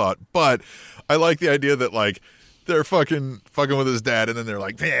forethought. But I like the idea that like they're fucking with his dad, and then they're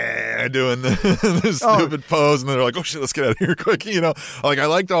like doing the stupid pose, and then they're like, oh shit, let's get out of here quick. Like I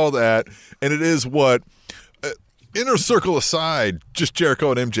liked all that, and it is what Inner Circle aside, just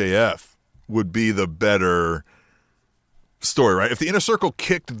Jericho and MJF would be the better story, right? If the Inner Circle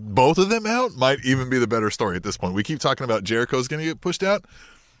kicked both of them out, might even be the better story at this point. We keep talking about Jericho's going to get pushed out,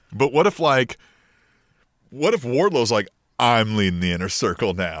 but what if Wardlow's like, I'm leading the Inner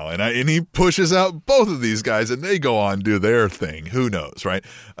Circle now, and he pushes out both of these guys, and they go on and do their thing. Who knows, right?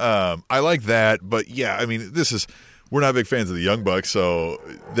 I like that, but yeah, I mean, we're not big fans of the Young Bucks, so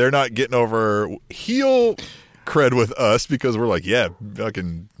they're not getting over heel cred with us because we're like, yeah,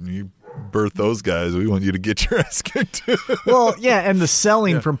 fucking you birth those guys, we want you to get your ass kicked. Well, yeah, and the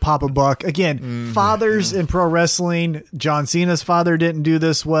selling from Papa Buck again. Fathers in pro wrestling. John Cena's father didn't do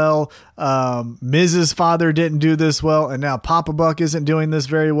this well. Miz's father didn't do this well, and now Papa Buck isn't doing this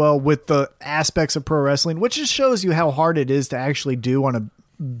very well with the aspects of pro wrestling, which just shows you how hard it is to actually do on a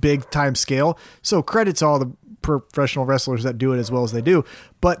big time scale. So credit to all the professional wrestlers that do it as well as they do.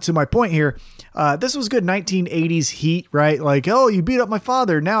 But to my point here, this was good 1980s heat, right? Like, oh, you beat up my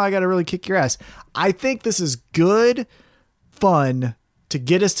father, now I got to really kick your ass. I think this is good fun to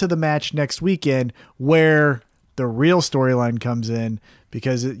get us to the match next weekend where the real storyline comes in,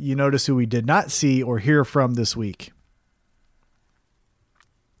 because you notice who we did not see or hear from this week.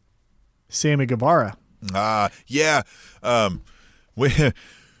 Sammy Guevara. Yeah.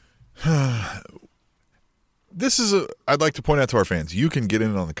 I'd like to point out to our fans, you can get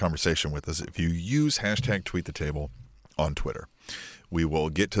in on the conversation with us if you use hashtag #TweetTheTable on Twitter. We will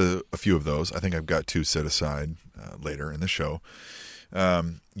get to a few of those. I think I've got 2 set aside later in the show.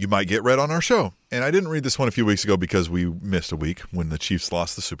 You might get read on our show. And I didn't read this one a few weeks ago because we missed a week when the Chiefs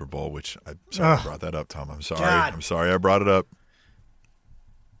lost the Super Bowl, which I'm sorry I brought that up, Tom. I'm sorry. God. I'm sorry I brought it up.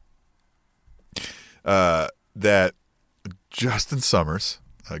 That Justin Summers,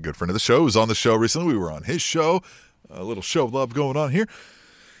 a good friend of the show, was on the show recently. We were on his show. A little show love going on here.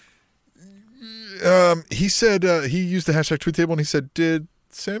 He said he used the hashtag #TweetTable, and he said, did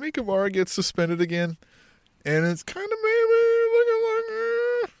Sammy Guevara get suspended again? And it's kind of maybe looking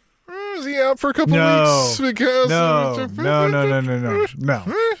like, is he out for a couple weeks? Because No.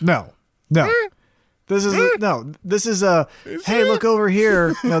 This is a hey, look over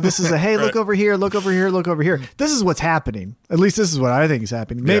here. No, this is a hey, look over here, look over here, look over here. This is what's happening. At least this is what I think is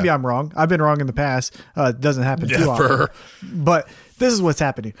happening. Maybe I'm wrong. I've been wrong in the past. It doesn't happen too often. But this is what's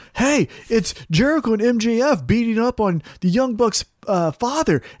happening. Hey, it's Jericho and MJF beating up on the Young Bucks'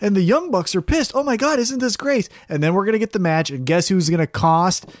 father, and the Young Bucks are pissed. Oh my God, isn't this great? And then we're going to get the match, and guess who's going to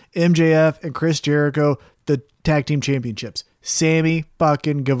cost MJF and Chris Jericho the tag team championships? Sammy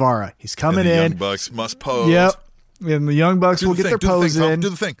fucking Guevara. He's coming in. Young Bucks must pose. Yep. And the Young Bucks will get their pose in. Do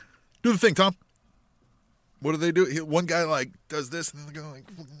the thing. Do the thing, Tom. What do they do? One guy like does this, and then they go like,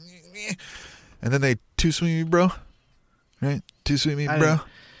 and then they too sweet me, bro. Right? Too sweet me, bro. I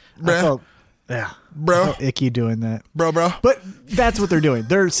bro. felt icky doing that. Bro. But that's what they're doing.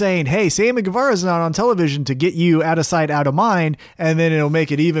 They're saying, hey, Sammy Guevara's not on television to get you out of sight, out of mind, and then it'll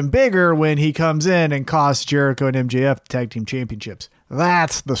make it even bigger when he comes in and costs Jericho and MJF the tag team championships.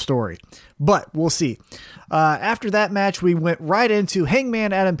 That's the story. But we'll see. After that match, we went right into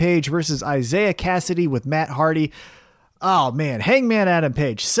Hangman Adam Page versus Isaiah Cassidy with Matt Hardy. Oh, man. Hangman Adam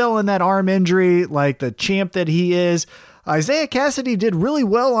Page selling that arm injury like the champ that he is. Isaiah Cassidy did really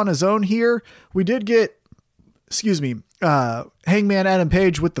well on his own here. We did get, Hangman Adam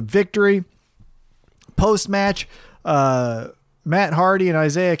Page with the victory. Post-match, Matt Hardy and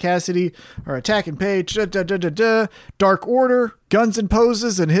Isaiah Cassidy are attacking Page. Dark Order, Guns and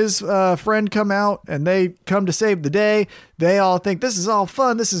Poses, and his friend come out, and they come to save the day. They all think this is all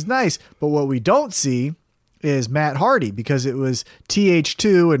fun. This is nice. But what we don't see is Matt Hardy, because it was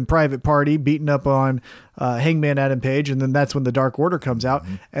TH2 and Private Party beating up on Hangman Adam Page, and then that's when the Dark Order comes out.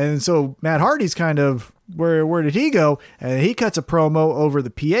 Mm-hmm. And so Matt Hardy's kind of, where did he go? And he cuts a promo over the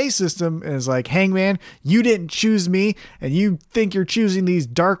PA system and is like, Hangman, you didn't choose me, and you think you're choosing these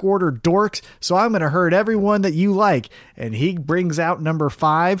Dark Order dorks, so I'm going to hurt everyone that you like. And he brings out number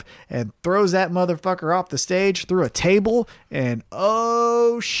 5 and throws that motherfucker off the stage through a table, and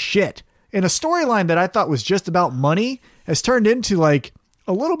oh shit. And a storyline that I thought was just about money has turned into like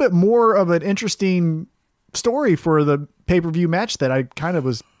a little bit more of an interesting story for the pay-per-view match that I kind of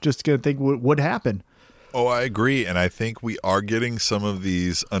was just going to think would happen. Oh, I agree. And I think we are getting some of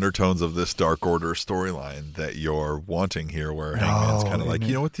these undertones of this Dark Order storyline that you're wanting here, where Hangman's kind of like,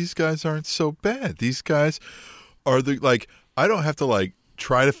 you know what? These guys aren't so bad. These guys are I don't have to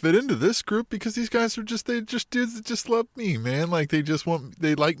try to fit into this group because these guys are they just dudes that just love me, man. Like they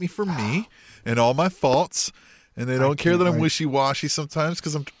like me for me and all my faults. And they don't care that I'm wishy-washy sometimes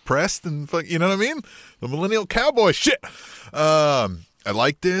because I'm depressed and you know what I mean? The millennial cowboy shit. I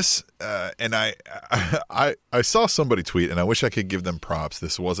like this, and I saw somebody tweet, and I wish I could give them props.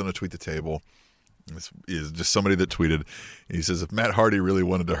 This wasn't a tweet the table. This is just somebody that tweeted. He says, if Matt Hardy really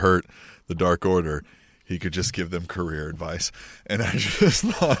wanted to hurt the Dark Order, he could just give them career advice. And I just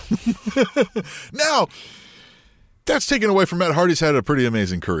thought, now, that's taken away from Matt Hardy's had a pretty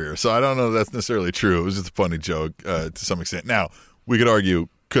amazing career, so I don't know if that's necessarily true. It was just a funny joke to some extent. Now, we could argue,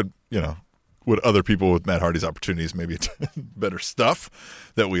 would other people with Matt Hardy's opportunities maybe better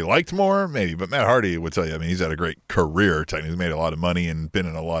stuff that we liked more? Maybe. But Matt Hardy would tell you, I mean, he's had a great career. He's made a lot of money and been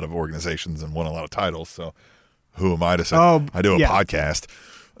in a lot of organizations and won a lot of titles. So who am I to say? I do a podcast.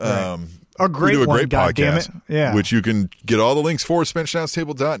 Right. A great podcast, which you can get all the links for,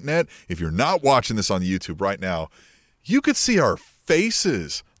 SpanishAnnounceTable.net. If you're not watching this on YouTube right now, you could see our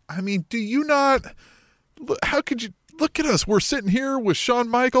faces. I mean, do you not? How could you? Look at us. We're sitting here with Shawn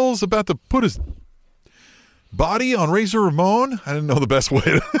Michaels about to put his body on Razor Ramon. I didn't know the best way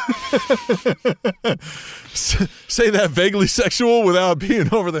to say that vaguely sexual without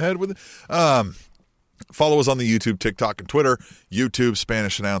being over the head with it. Follow us on the YouTube, TikTok, and Twitter. YouTube,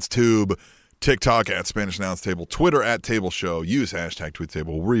 Spanish Announce Tube. TikTok at Spanish Announce Table. Twitter at Table Show. Use hashtag Tweet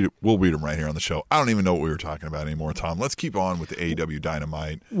Table. We'll read them right here on the show. I don't even know what we were talking about anymore, Tom. Let's keep on with the AEW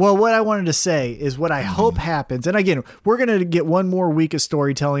Dynamite. Well, what I wanted to say is what I hope happens. And again, we're going to get one more week of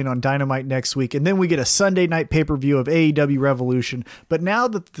storytelling on Dynamite next week. And then we get a Sunday night pay-per-view of AEW Revolution. But now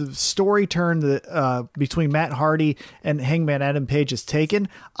that the story turn between Matt Hardy and Hangman Adam Page is taken,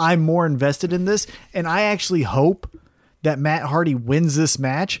 I'm more invested in this. And I actually hope that Matt Hardy wins this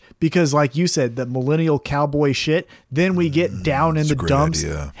match because, like you said, the millennial cowboy shit. Then we get down in the dumps,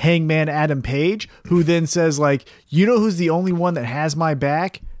 idea. Hangman Adam Page, who then says, you know who's the only one that has my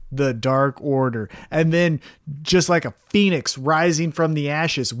back? The Dark Order. And then just like a phoenix rising from the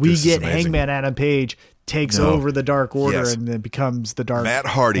ashes, we get Hangman Adam Page takes over the Dark Order and then becomes the Dark Matt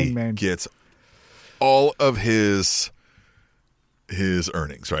Hardy Hangman. Gets all of his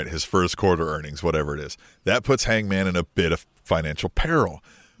earnings, right? His first quarter earnings, whatever it is. That puts Hangman in a bit of financial peril.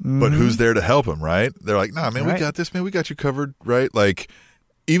 Mm-hmm. But who's there to help him, right? They're like, nah, man, we got this, man. We got you covered, right?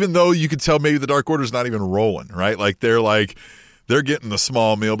 Even though you could tell maybe the Dark Order's not even rolling, right? They're getting the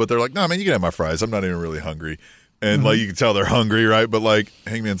small meal, but they're like, nah, man, you can have my fries. I'm not even really hungry. And you can tell they're hungry, right? But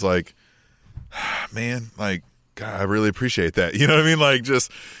Hangman's like, man, God, I really appreciate that. You know what I mean?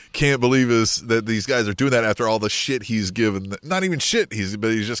 Just can't believe that these guys are doing that after all the shit he's given. Not even shit,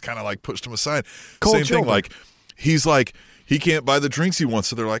 but he's just kind of pushed them aside. Same thing, he's he can't buy the drinks he wants,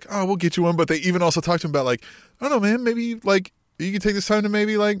 so they're like, oh, we'll get you one. But they even also talk to him about I don't know, man, maybe you can take this time to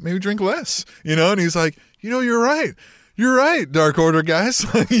maybe drink less, And he's like, you're right. You're right, Dark Order guys.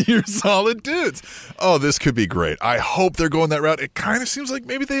 You're solid dudes. Oh, this could be great. I hope they're going that route. It kind of seems like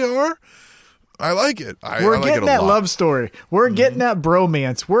maybe they are. I like it. We're getting that love story. We're getting that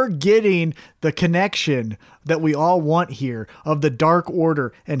bromance. We're getting the connection that we all want here of the Dark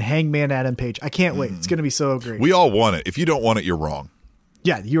Order and Hangman Adam Page. I can't wait. It's going to be so great. We all want it. If you don't want it, you're wrong.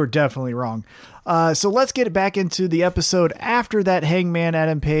 Yeah, you're definitely wrong. So let's get back into the episode. After that Hangman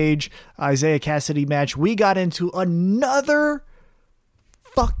Adam Page, Isaiah Cassidy match, we got into another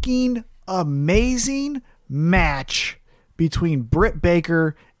fucking amazing match between Britt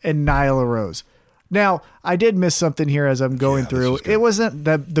Baker and Nyla Rose. Now, I did miss something here as I'm going through. It wasn't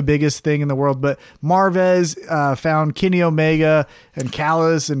the biggest thing in the world, but Marvez found Kenny Omega and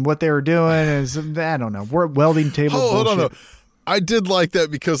Callis and what they were doing. And I don't know. We're welding table bullshit. Hold on. I did like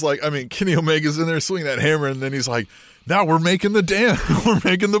that because, Kenny Omega's in there swinging that hammer, and then he's like, now we're making we're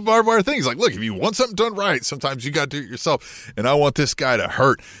making the barbed wire thing. He's like, look, if you want something done right, sometimes you got to do it yourself. And I want this guy to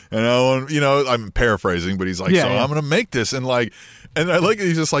hurt. And I want, I'm paraphrasing, but he's like, I'm going to make this. And I like it.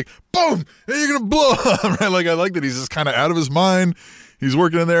 He's just like, boom, and you're going to blow up. Right? I like that he's just kind of out of his mind. He's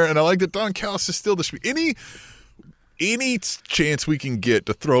working in there. And I like that Don Callis is still the any chance we can get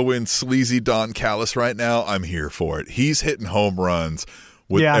to throw in sleazy Don Callis right now, I'm here for it. He's hitting home runs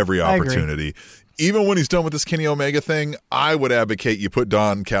with every opportunity. Even when he's done with this Kenny Omega thing, I would advocate you put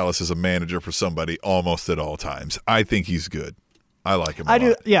Don Callis as a manager for somebody almost at all times. I think he's good. I like him. I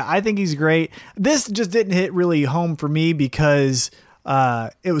do. Yeah, I think he's great. This just didn't hit really home for me because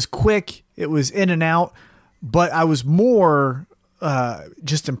it was quick. It was in and out. But I was more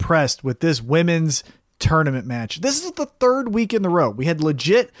just impressed with this women's tournament match. This is the third week in the row. We had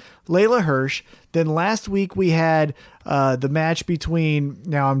legit Layla Hirsch. Then last week we had the match between,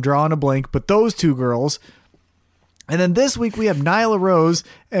 now I'm drawing a blank, but those two girls. And then this week we have Nyla Rose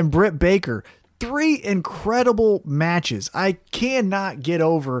and Britt Baker. 3 incredible matches. I cannot get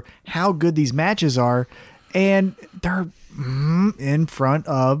over how good these matches are. And they're in front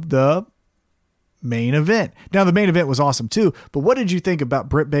of the main event. Now, the main event was awesome too, but what did you think about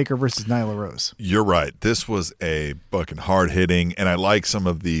Britt Baker versus Nyla Rose? You're right. This was a fucking hard hitting, and I like some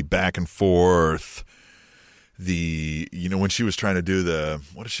of the back and forth. When she was trying to do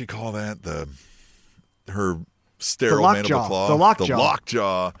what does she call that? Her sterile mandible claw. The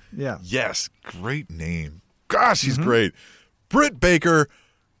lockjaw. Yeah. Yes. Great name. Gosh, she's great. Britt Baker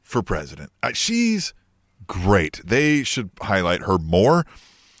for president. She's great. They should highlight her more.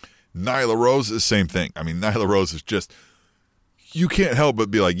 Nyla Rose is the same thing. I mean, Nyla Rose is just, you can't help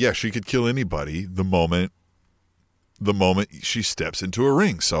but be like, yeah, she could kill anybody the moment she steps into a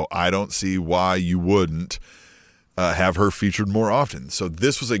ring. So I don't see why you wouldn't have her featured more often. So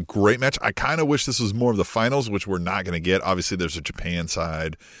this was a great match. I kind of wish this was more of the finals, which we're not going to get. Obviously, there's a Japan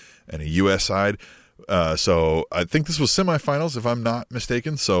side and a U.S. side. So I think this was semifinals, if I'm not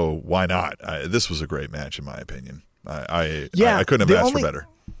mistaken. So why not? This was a great match, in my opinion. I couldn't have asked for better.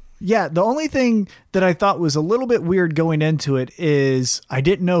 Yeah, the only thing that I thought was a little bit weird going into it is I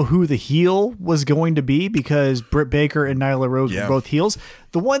didn't know who the heel was going to be because Britt Baker and Nyla Rose were both heels.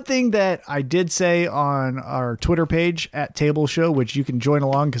 The one thing that I did say on our Twitter page at Table Show, which you can join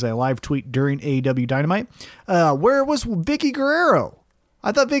along because I live tweet during AEW Dynamite, where was Vicky Guerrero?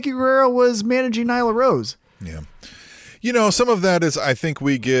 I thought Vicky Guerrero was managing Nyla Rose. Yeah. Some of that is I think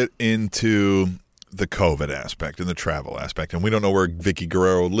we get into the COVID aspect and the travel aspect, and we don't know where Vicky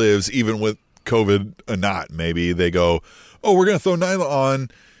Guerrero lives, even with COVID or not. Maybe they go, oh, we're going to throw Nyla on,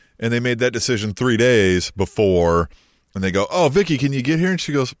 and they made that decision 3 days before, and they go, oh, Vicky, can you get here? And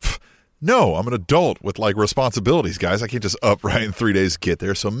she goes, no, I'm an adult with responsibilities, guys. I can't just upright in 3 days get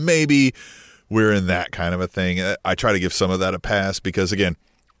there. So maybe we're in that kind of a thing. I try to give some of that a pass because, again,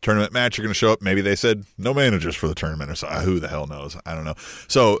 tournament match, you're going to show up. Maybe they said no managers for the tournament or so. Who the hell knows? I don't know.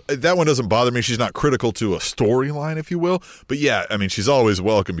 So that one doesn't bother me. She's not critical to a storyline, if you will. But yeah, I mean, she's always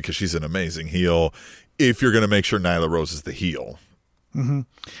welcome because she's an amazing heel if you're going to make sure Nyla Rose is the heel. Mm-hmm.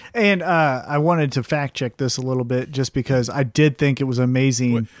 And I wanted to fact check this a little bit just because I did think it was an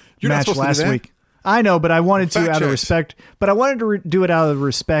amazing match last week. I know, but I wanted to out of respect. But I wanted to do it out of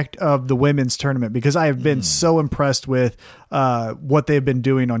respect of the women's tournament because I have been so impressed with what they've been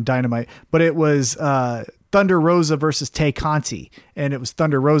doing on Dynamite. But it was Thunder Rosa versus Tay Conti, and it was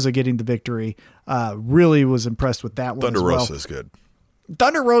Thunder Rosa getting the victory. Really was impressed with that one. Thunder Rosa is good.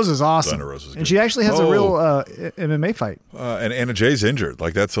 Thunder Rosa is awesome. Thunder Rosa is good. And she actually has a real MMA fight. And Anna Jay's injured.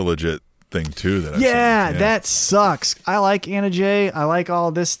 That's a legit thing too. That sucks. I like Anna Jay. I like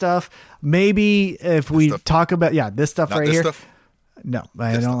all this stuff. Maybe if we talk about this stuff right here. Stuff? No,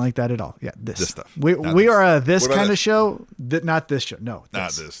 I don't like that at all. Yeah, this stuff. We are a this kind of show. Not this show. No,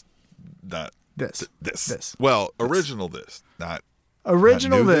 not this. Not this. This. Well, original this. Not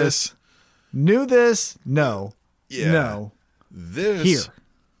original not this. New this. No. Yeah. No. This here.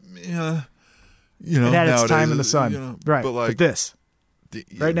 Yeah. It had its time in the sun. Right. But this.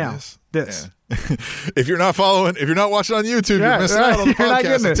 right now. This. Yeah. If you're not watching on YouTube, you're missing out on the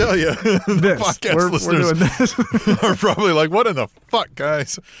podcast. I tell you, the podcast listeners are probably like, "What in the fuck,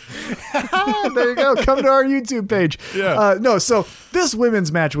 guys?" There you go. Come to our YouTube page. Yeah. So this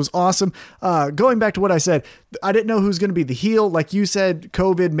women's match was awesome. Going back to what I said, I didn't know who's going to be the heel. Like you said,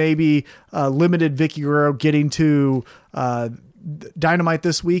 COVID maybe limited Vicky Guerrero getting to Dynamite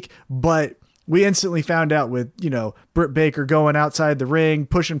this week, but we instantly found out with, Britt Baker going outside the ring,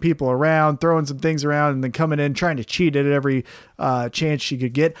 pushing people around, throwing some things around, and then coming in, trying to cheat at every chance she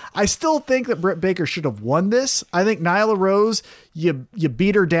could get. I still think that Britt Baker should have won this. I think Nyla Rose, you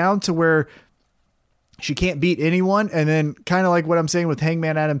beat her down to where she can't beat anyone. And then kind of like what I'm saying with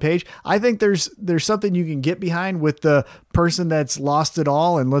Hangman Adam Page, I think there's something you can get behind with the person that's lost it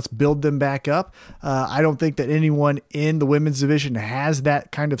all, and let's build them back up. I don't think that anyone in the women's division has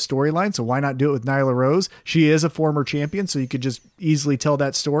that kind of storyline. So why not do it with Nyla Rose? She is a former champion, so you could just easily tell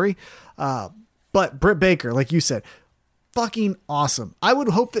that story. But Britt Baker, like you said, fucking awesome. I would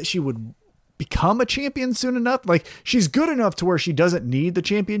hope that she would become a champion soon enough. Like, she's good enough to where she doesn't need the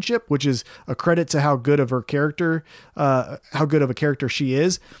championship, which is a credit to how good of a character she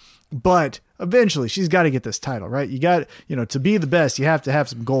is. But eventually she's got to get this title, right? You got, to be the best, you have to have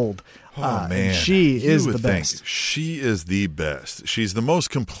some gold. Oh man, and she is the best. She is the best. She's the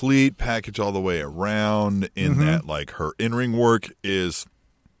most complete package all the way around in that, like, her in-ring work is,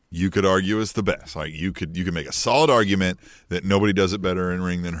 you could argue, is the best. Like, you could make a solid argument that nobody does it better in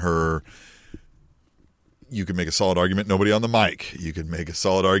ring than her. You could make a solid argument nobody on the mic. You could make a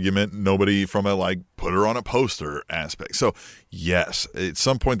solid argument nobody from a, like, put her on a poster aspect. So yes, at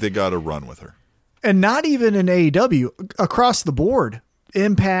some point they got to run with her. And not even in AEW, across the board.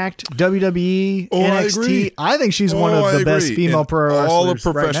 Impact, WWE, NXT. I think she's one of the best female pro wrestlers all of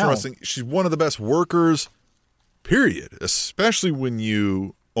professional right now. wrestling. She's one of the best workers, period. Especially when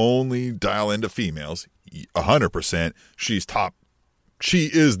you only dial into females. 100%. She's top. She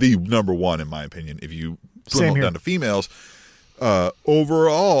is the number one, in my opinion, if you slim down to females.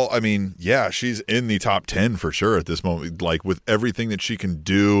 Overall, I mean, yeah, she's in the top 10 for sure at this moment. Like, with everything that she can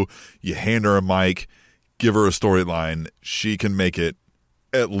do, you hand her a mic, give her a storyline, she can make it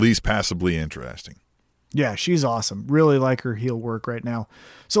at least passably interesting. Yeah, she's awesome. Really like her heel work right now.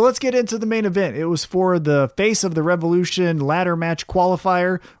 So let's get into the main event. It was for the Face of the Revolution ladder match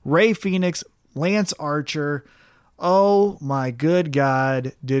qualifier, Rey Fénix, Lance Archer. Oh my good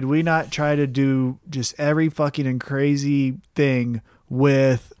God. Did we not try to do just every fucking and crazy thing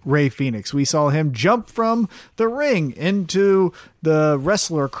with Rey Fénix? We saw him jump from the ring into the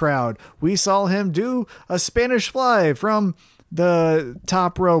wrestler crowd. We saw him do a Spanish fly from the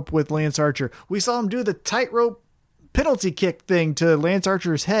top rope with Lance Archer. We saw him do the tightrope penalty kick thing to Lance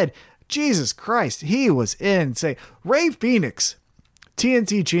Archer's head. Jesus Christ, he was insane. Rey Fénix,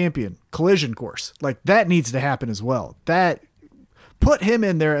 TNT champion, Collision Course. Like, that needs to happen as well. That, put him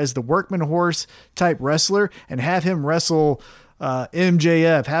in there as the workman horse type wrestler and have him wrestle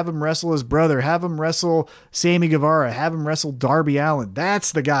MJF, have him wrestle his brother, have him wrestle Sammy Guevara, have him wrestle Darby Allin.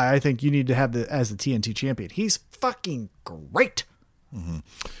 That's the guy I think you need to have as the TNT champion. He's fucking great. Mm-hmm.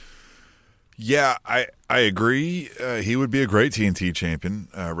 Yeah, I agree. He would be a great TNT champion,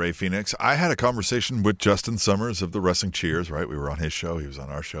 Rey Fénix. I had a conversation with Justin Summers of the Wrestling Cheers, right? We were on his show. He was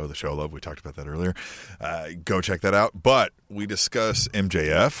on our show, The Show Love. We talked about that earlier. Go check that out. But we discuss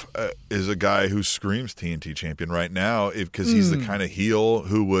MJF is a guy who screams TNT champion right now because he's the kind of heel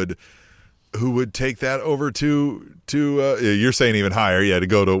who would take that over to you're saying even higher, to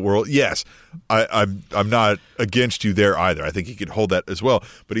go to world. Yes, I'm not against you there either. I think he could hold that as well.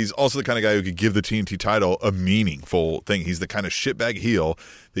 But he's also the kind of guy who could give the TNT title a meaningful thing. He's the kind of shitbag heel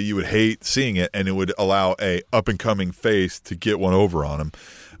that you would hate seeing it, and it would allow a up and coming face to get one over on him.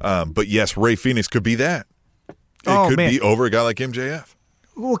 But yes, Rey Fénix could be that. It could be over a guy like MJF.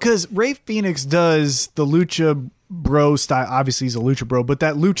 Well, because Rey Fénix does the lucha bro style. Obviously he's a lucha bro, but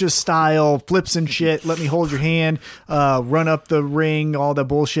that lucha style flips and shit, let me hold your hand, run up the ring, all that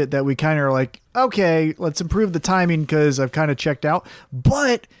bullshit that we kind of are like, okay, let's improve the timing because I've kind of checked out.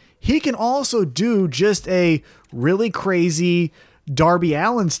 But he can also do just a really crazy Darby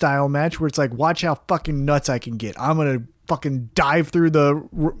Allin style match where it's like, watch how fucking nuts I can get. I'm going to fucking dive through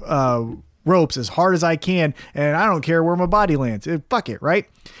the ropes as hard as I can, and I don't care where my body lands. Fuck it, right?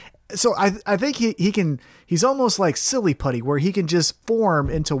 So I think he's almost like silly putty where he can just form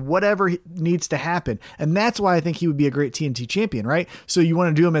into whatever needs to happen. And that's why I think he would be a great TNT champion, right? So you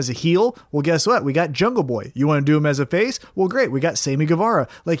want to do him as a heel? Well, guess what? We got Jungle Boy. You want to do him as a face? Well, great. We got Sammy Guevara.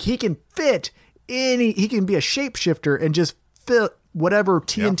 Like, he can fit he can be a shapeshifter and just fit whatever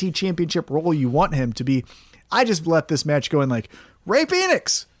TNT championship role you want him to be. I just left this match going like, Ray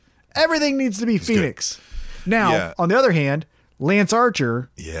Phoenix. Everything needs to be Phoenix. Now, on the other hand, Lance Archer,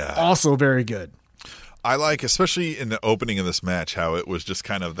 also very good. I like, especially in the opening of this match, how it was just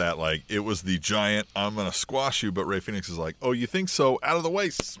kind of that, like, it was the giant, I'm going to squash you, but Ray Phoenix is like, oh, you think so? Out of the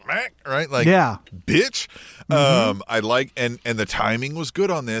way, smack, right? Like, bitch. I like, and the timing was good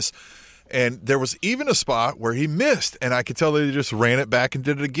on this. And there was even a spot where he missed, and I could tell they just ran it back and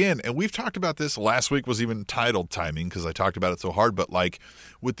did it again. And we've talked about this. Last week was even titled timing because I talked about it so hard. But like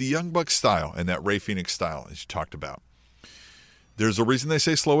with the Young Bucks style and that Ray Phoenix style, as you talked about, there's a reason they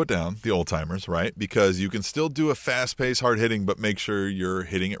say slow it down, the old timers, right? Because you can still do a fast-paced, hard-hitting, but make sure you're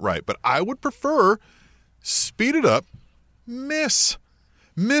hitting it right. But I would prefer speed it up, miss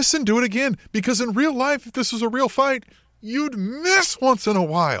and do it again. Because in real life, if this was a real fight, you'd miss once in a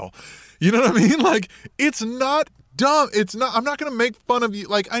while. You know what I mean? Like, it's not dumb. It's not, I'm not going to make fun of you.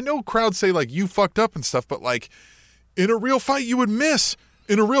 Like, I know crowds say, like, you fucked up and stuff, but, like, in a real fight, you would miss.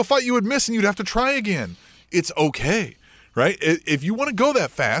 In a real fight, you would miss and you'd have to try again. It's okay, right? If you want to go that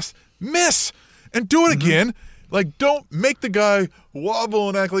fast, miss and do it again. Like, don't make the guy wobble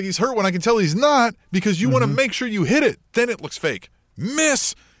and act like he's hurt when I can tell he's not because you want to make sure you hit it. Then it looks fake.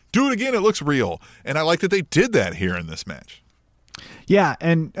 Miss. Do it again. It looks real. And I like that they did that here in this match. Yeah,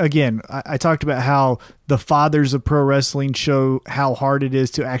 and again, I talked about how the fathers of pro wrestling show how hard it is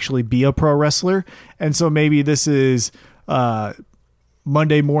to actually be a pro wrestler. And so maybe this is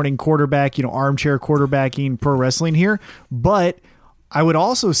Monday morning quarterback, armchair quarterbacking pro wrestling here. But I would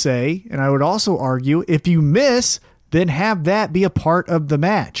also say, and I would also argue, if you miss, then have that be a part of the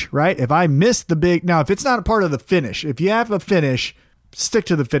match, right? If I miss the big... Now, if it's not a part of the finish, if you have a finish... stick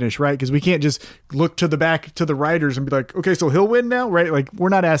to the finish, right? Because we can't just look to the back to the writers and be like, okay, so he'll win now, right? Like, we're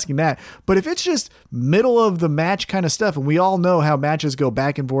not asking that. But if it's just middle of the match kind of stuff, and we all know how matches go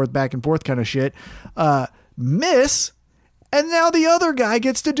back and forth kind of shit, miss, and now the other guy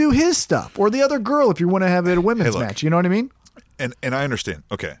gets to do his stuff, or the other girl if you want to have it a women's match. You know what I mean? And I understand.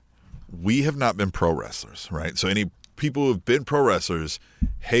 Okay, we have not been pro wrestlers, right? So any people who have been pro wrestlers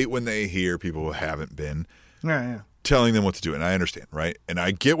hate when they hear people who haven't been. Yeah. Telling them what to do. And I understand, right? And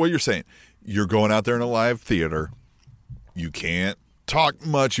I get what you're saying. You're going out there in a live theater. You can't talk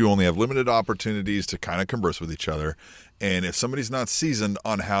much. You only have limited opportunities to kind of converse with each other. And if somebody's not seasoned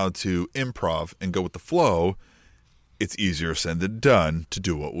on how to improv and go with the flow, it's easier said than done to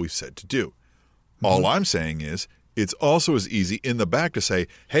do what we've said to do. All I'm saying is it's also as easy in the back to say,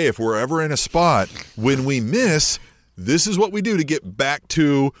 hey, if we're ever in a spot when we miss, this is what we do to get back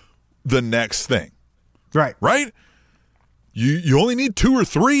to the next thing. Right. Right? You only need 2 or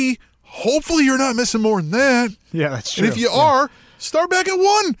 3. Hopefully you're not missing more than that. Yeah, that's true. And if you are, start back at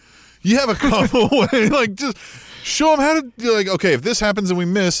 1. You have a couple ways. Like, just show them how to, like, okay, if this happens and we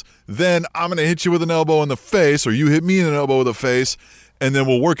miss, then I'm going to hit you with an elbow in the face, or you hit me in an elbow with the face, and then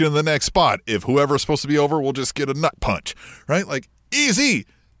we'll work it in the next spot. If whoever's supposed to be over, we'll just get a nut punch. Right? Like, easy.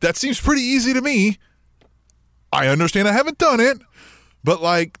 That seems pretty easy to me. I understand I haven't done it, but,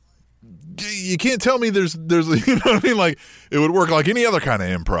 like, you can't tell me there's you know what I mean? Like, it would work like any other kind of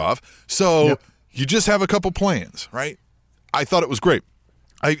improv. So you just have a couple plans, right? I thought it was great.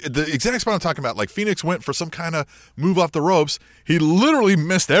 The exact spot I'm talking about, like, Phoenix went for some kind of move off the ropes. He literally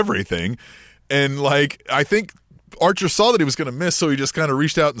missed everything. And, like, I think Archer saw that he was going to miss, so he just kind of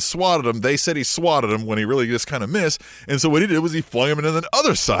reached out and swatted him. They said he swatted him when he really just kind of missed. And so what he did was he flung him into the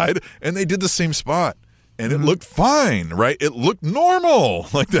other side, and they did the same spot. And it looked fine, right? It looked normal.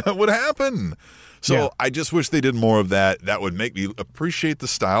 Like, that would happen. So I just wish they did more of that. That would make me appreciate the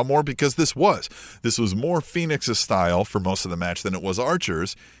style more, because this was more Phoenix's style for most of the match than it was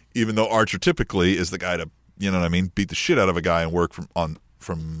Archer's, even though Archer typically is the guy to, you know what I mean, beat the shit out of a guy and work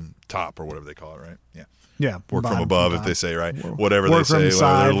from top, or whatever they call it, right? Yeah. Yeah. Work from above, if they say, right? Whatever they say,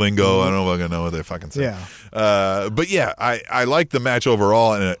 whatever their lingo. I don't know if I know what they fucking say. Yeah. But yeah, I like the match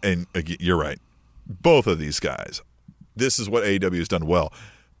overall, and you're right. Both of these guys, this is what AEW has done well.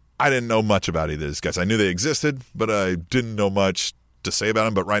 I didn't know much about either of these guys. I knew they existed, but I didn't know much to say about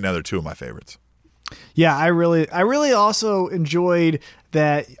them. But right now, they're 2 of my favorites. Yeah, I really also enjoyed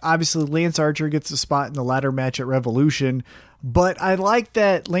that. Obviously, Lance Archer gets a spot in the ladder match at Revolution, but I like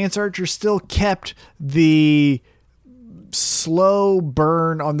that Lance Archer still kept the slow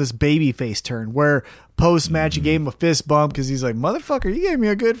burn on this babyface turn, where post-match he gave him a fist bump because he's like, motherfucker, you gave me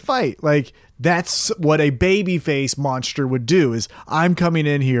a good fight. Like, that's what a babyface monster would do, is I'm coming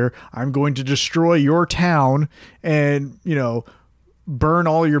in here, I'm going to destroy your town and, burn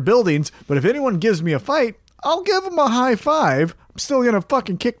all your buildings. But if anyone gives me a fight, I'll give them a high five. I'm still going to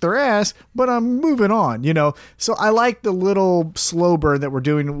fucking kick their ass, but I'm moving on, So I like the little slow burn that we're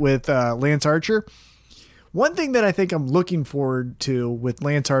doing with Lance Archer. One thing that I think I'm looking forward to with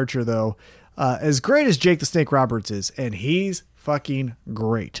Lance Archer, though, as great as Jake the Snake Roberts is, and he's fucking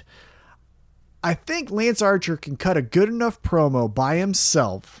great, I think Lance Archer can cut a good enough promo by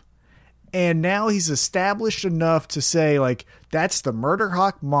himself, and now he's established enough to say, like, that's the Murder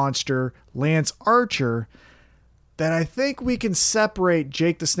Hawk Monster, Lance Archer, that I think we can separate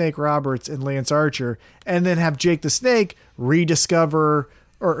Jake the Snake Roberts and Lance Archer, and then have Jake the Snake rediscover,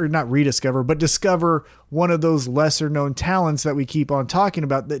 or not rediscover, but discover one of those lesser known talents that we keep on talking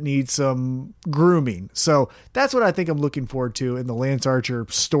about that needs some grooming. So that's what I think I'm looking forward to in the Lance Archer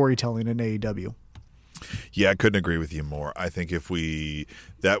storytelling in AEW. Yeah, I couldn't agree with you more. I think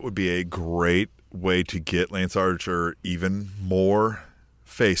that would be a great way to get Lance Archer even more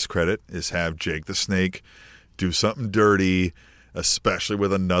face credit, is have Jake the Snake do something dirty, especially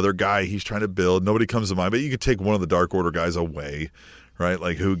with another guy he's trying to build. Nobody comes to mind, but you could take one of the Dark Order guys away. Right?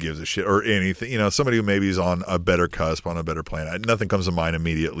 Like, who gives a shit or anything? Somebody who maybe is on a better cusp, on a better plan. Nothing comes to mind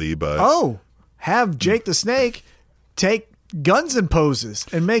immediately, but... have Jake the Snake take Guns and Poses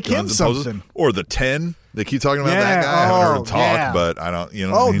and make him something. Or the 10. They keep talking about that guy. I haven't heard him talk, but I don't,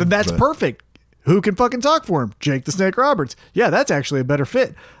 what I mean? Then that's perfect. Who can fucking talk for him? Jake the Snake Roberts. Yeah, that's actually a better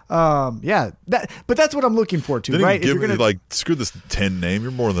fit. But that's what I'm looking forward to, right? If you're gonna screw this 10 name,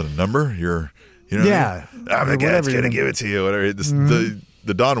 you're more than a number. You're... yeah, I'm the guy that's going to give it to you. Whatever.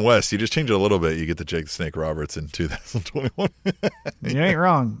 The Don West, you just change it a little bit, you get the Jake the Snake Roberts in 2021. You ain't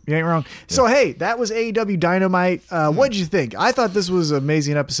wrong. Yeah. So, hey, that was AEW Dynamite. What did you think? I thought this was an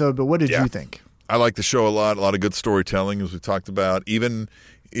amazing episode, but what did you think? I like the show a lot of good storytelling, as we talked about. Even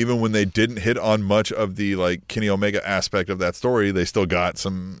when they didn't hit on much of the Kenny Omega aspect of that story, they still got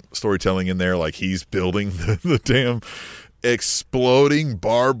some storytelling in there, like he's building the damn exploding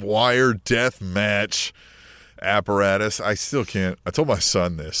barbed wire death match apparatus. I still can't. I told my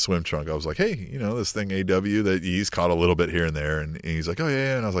son this, Swim Trunk. I was like, hey, this thing AW that he's caught a little bit here and there, and he's like, oh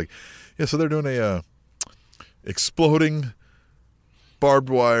yeah. And I was like, yeah. So they're doing a exploding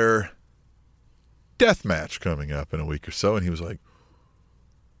barbed wire death match coming up in a week or so, and he was like,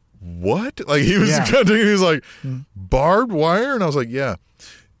 what? Like he was like, barbed wire, and I was like, yeah,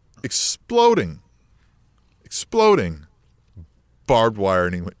 exploding barbed wire,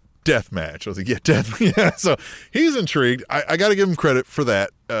 and he went, death match. I was like, yeah, death. Yeah. So he's intrigued. I got to give him credit for that.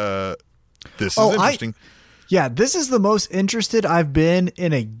 This is interesting. This is the most interested I've been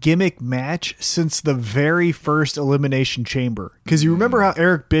in a gimmick match since the very first Elimination Chamber. Because you remember how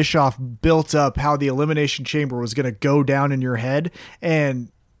Eric Bischoff built up how the Elimination Chamber was going to go down in your head,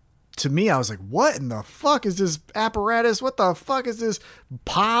 and to me, I was like, what in the fuck is this apparatus? What the fuck is this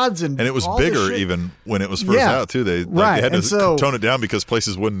pods? And it was bigger even when it was first out too. They had to tone it down because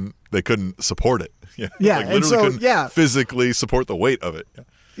places they couldn't support it. Couldn't physically support the weight of it.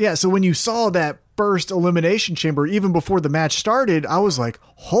 Yeah. So when you saw that first Elimination Chamber, even before the match started, I was like,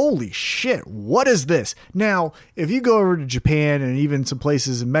 holy shit, what is this? Now, if you go over to Japan and even some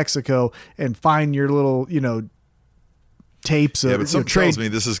places in Mexico and find your little, tapes of, but something tells me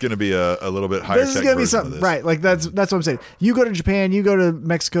this is going to be a little bit higher. This is going to be something, right? Like that's what I'm saying. You go to Japan, you go to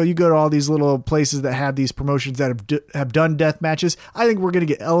Mexico, you go to all these little places that have these promotions that have done death matches. I think we're going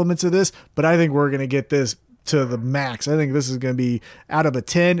to get elements of this, but I think we're going to get this to the max. I think this is going to be out of a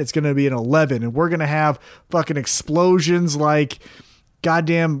 10. It's going to be an 11, and we're going to have fucking explosions like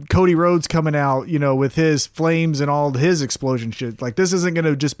goddamn Cody Rhodes coming out, with his flames and all his explosion shit. Like, this isn't going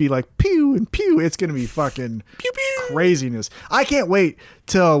to just be like pew and pew. It's going to be fucking pew, pew. Craziness. I can't wait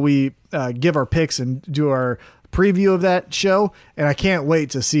till we give our picks and do our preview of that show. And I can't wait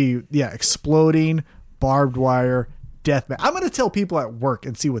to see, exploding barbed wire death match. I'm going to tell people at work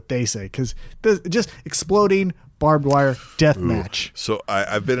and see what they say, because just exploding barbed wire death match. So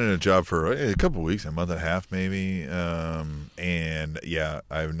I've been in a job for a couple of weeks, a month and a half maybe, and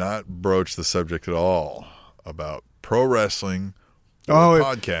I've not broached the subject at all about pro wrestling or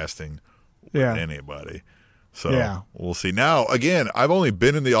podcasting with anybody. So we'll see. Now, again, I've only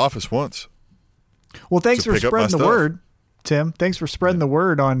been in the office once. Well, thanks for spreading the word, Tim. Thanks for spreading the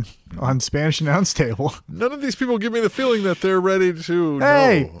word on Spanish Announce Table. None of these people give me the feeling that they're ready to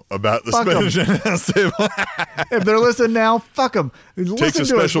know about the Spanish Announce Table. If they're listening now, fuck them. Takes a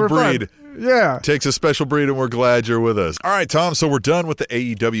special breed. Yeah. Takes a special breed, and we're glad you're with us. All right, Tom, so we're done with the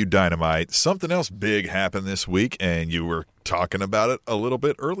AEW Dynamite. Something else big happened this week, and you were talking about it a little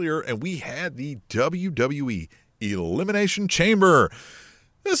bit earlier, and we had the WWE Elimination Chamber.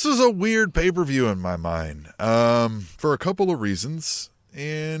 This is a weird pay-per-view in my mind for a couple of reasons,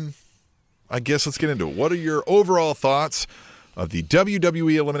 and I guess let's get into it. What are your overall thoughts of the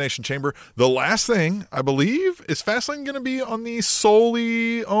WWE Elimination Chamber. The last thing, I believe, is Fastlane going to be on the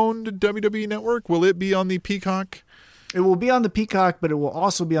solely owned WWE network? Will it be on the Peacock? It will be on the Peacock, but it will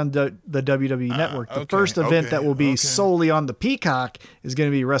also be on the WWE Network. The first event that will be solely on the Peacock is going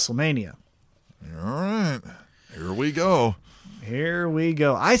to be WrestleMania. All right. Here we go. Here we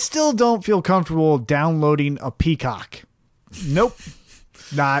go. I still don't feel comfortable downloading a Peacock. Nope.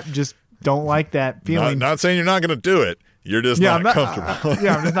 Just don't like that feeling. Not saying you're not going to do it. You're just not comfortable.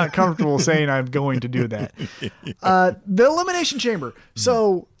 I'm just not comfortable saying I'm going to do that. The Elimination Chamber.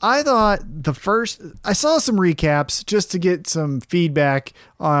 So I thought I saw some recaps just to get some feedback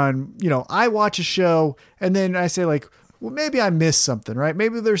on, I watch a show and then I say like, well, maybe I missed something, right?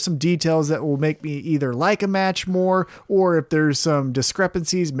 Maybe there's some details that will make me either like a match more, or if there's some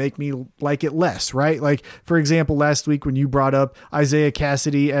discrepancies, make me like it less, right? Like, for example, last week when you brought up Isaiah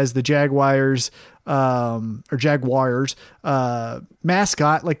Cassidy as the Jaguars mascot,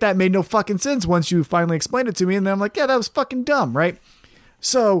 like that made no fucking sense once you finally explained it to me. And then I'm like, yeah, that was fucking dumb, right?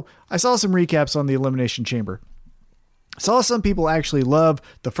 So I saw some recaps on the Elimination Chamber. Saw some people actually love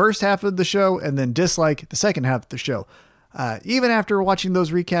the first half of the show and then dislike the second half of the show. Even after watching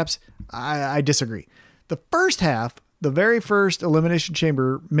those recaps, I disagree. The first half, the very first Elimination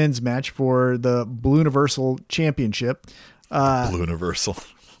Chamber men's match for the Blue Universal Championship. Blue Universal.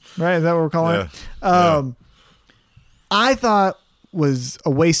 Right? Is that what we're calling it? I thought was a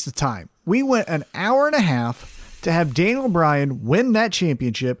waste of time. We went an hour and a half to have Daniel Bryan win that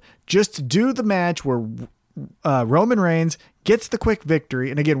championship just to do the match where Roman Reigns gets the quick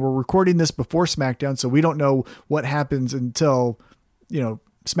victory. And again, we're recording this before SmackDown, so we don't know what happens until,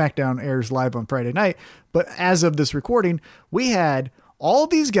 SmackDown airs live on Friday night. But as of this recording, we had all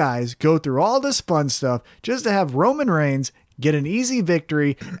these guys go through all this fun stuff just to have Roman Reigns get an easy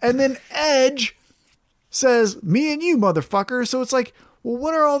victory. And then Edge says, me and you, motherfucker. So it's like, well,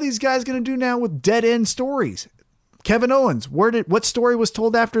 what are all these guys going to do now with dead end stories? Kevin Owens, what story was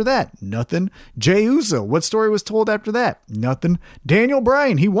told after that? Nothing. Jey Uso, what story was told after that? Nothing. Daniel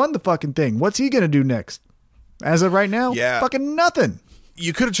Bryan, he won the fucking thing. What's he going to do next? As of right now, fucking nothing.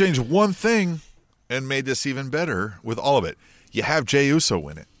 You could have changed one thing and made this even better with all of it. You have Jey Uso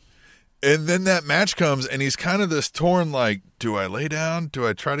win it. And then that match comes and he's kind of this torn, like, do I lay down? Do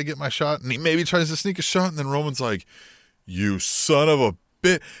I try to get my shot? And he maybe tries to sneak a shot. And then Roman's like, you son of a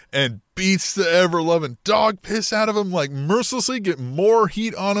bit, and beats the ever-loving dog piss out of him, like mercilessly, get more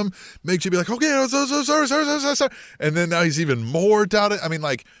heat on him, makes you be like, okay, sorry. And then now he's even more doubted. I mean,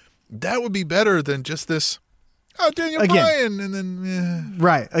 like, that would be better than just this, Daniel Bryan, and then,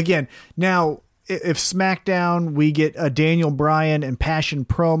 Right, again, now, if SmackDown, we get a Daniel Bryan impassioned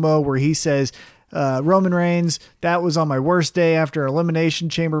promo where he says, Roman Reigns, that was on my worst day after an Elimination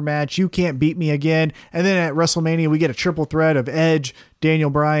Chamber match. You can't beat me again. And then at WrestleMania, we get a triple threat of Edge, Daniel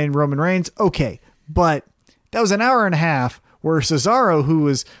Bryan, Roman Reigns. Okay. But that was an hour and a half where Cesaro, who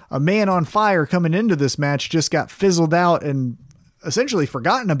was a man on fire coming into this match, just got fizzled out and essentially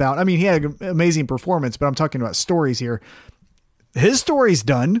forgotten about. I mean, he had an amazing performance, but I'm talking about stories here. His story's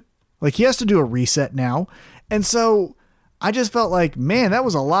done. Like, he has to do a reset now. And so I just felt like, man, that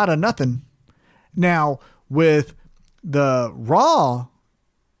was a lot of nothing. Now, with the Raw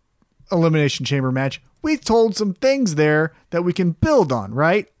Elimination Chamber match, we told some things there that we can build on,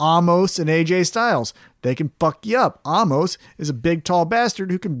 right? Amos and AJ Styles, they can fuck you up. Amos is a big, tall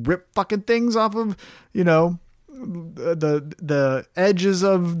bastard who can rip fucking things off of, the edges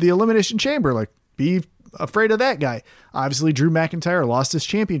of the Elimination Chamber. Like, be afraid of that guy. Obviously, Drew McIntyre lost his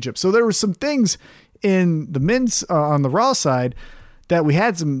championship. So there were some things in the men's on the Raw side that we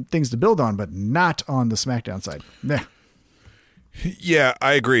had some things to build on, but not on the SmackDown side. Yeah,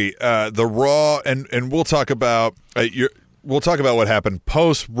 I agree. The Raw, and we'll talk about what happened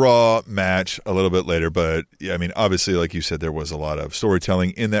post Raw match a little bit later. But yeah, I mean, obviously, like you said, there was a lot of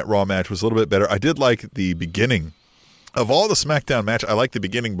storytelling in that Raw match. Was a little bit better. I did like the beginning of all the SmackDown match. I like the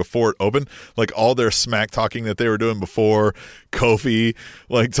beginning before it opened, like all their smack talking that they were doing before. Kofi,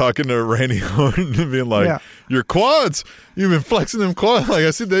 like talking to Randy Orton and being like, your quads, you've been flexing them quads. Like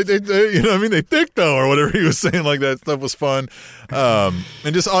I said, they they thick though, or whatever he was saying. Like that stuff was fun. And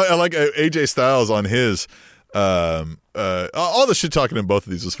just, I like AJ Styles on his, all the shit talking in both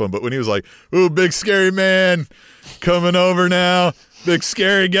of these was fun. But when he was like, ooh, big scary man coming over now. Big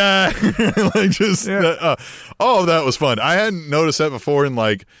scary guy. Like just all of that was fun. I hadn't noticed that before in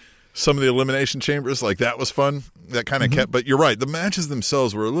like some of the Elimination Chambers. Like that was fun. That kind of kept, but you're right. The matches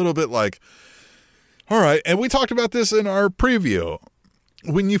themselves were a little bit like, all right. And we talked about this in our preview.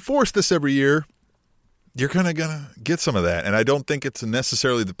 When you force this every year, you're kind of going to get some of that. And I don't think it's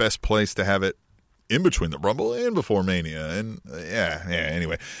necessarily the best place to have it in between the Rumble and before Mania. And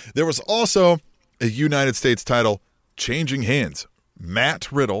anyway. There was also a United States title changing hands.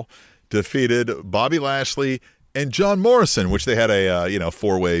 Matt Riddle defeated Bobby Lashley and John Morrison, which they had a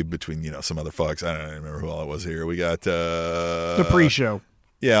four-way between some other fucks. I don't remember who all it was here. We got the pre-show.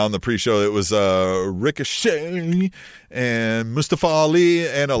 Yeah, on the pre-show it was Ricochet and Mustafa Ali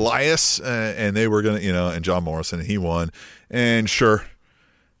and Elias, and they were gonna, and John Morrison, and he won. And sure,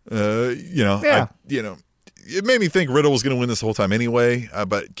 it made me think Riddle was gonna win this whole time anyway.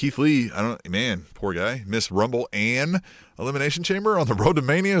 But Keith Lee, poor guy, missed Rumble and Elimination Chamber on the road to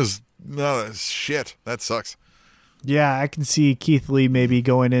Mania. Shit, that sucks. Yeah, I can see Keith Lee maybe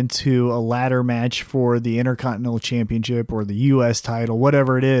going into a ladder match for the Intercontinental Championship or the U.S. title,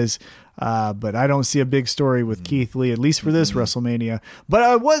 whatever it is. But I don't see a big story with Keith Lee, at least for this WrestleMania. But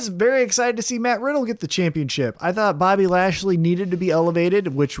I was very excited to see Matt Riddle get the championship. I thought Bobby Lashley needed to be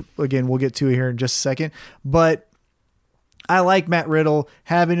elevated, which, again, we'll get to here in just a second. But I like Matt Riddle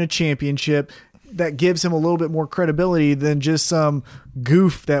having a championship. That gives him a little bit more credibility than just some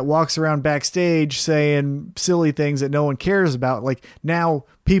goof that walks around backstage saying silly things that no one cares about. Like, now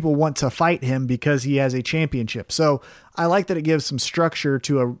people want to fight him because he has a championship. So I like that it gives some structure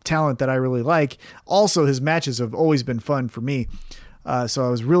to a talent that I really like. Also, his matches have always been fun for me. So I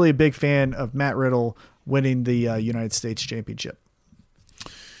was really a big fan of Matt Riddle winning the United States Championship.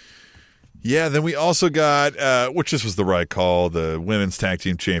 Yeah, then we also got, which this was the right call, the Women's Tag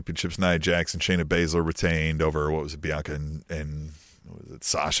Team Championships. Nia Jax and Shayna Baszler retained over, Bianca and what was it,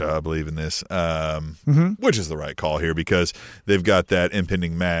 Sasha, I believe, in this, which is the right call here because they've got that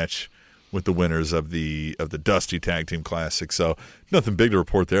impending match with the winners of the Dusty Tag Team Classic. So nothing big to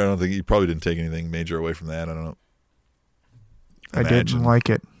report there. I don't think you probably didn't take anything major away from that. I don't know. I didn't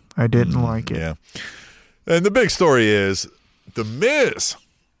like it. Yeah. And the big story is The Miz,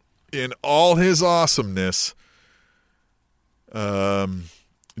 in all his awesomeness,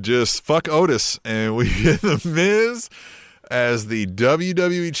 just fuck Otis, and we get The Miz as the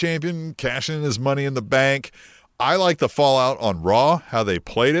WWE champion, cashing in his Money in the Bank. I like the fallout on Raw, how they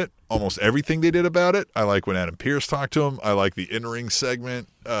played it, almost everything they did about it. I like when Adam Pearce talked to him. I like the in-ring segment,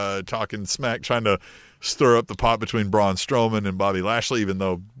 talking smack, trying to stir up the pot between Braun Strowman and Bobby Lashley, even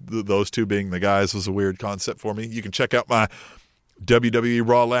though those two being the guys was a weird concept for me. You can check out my WWE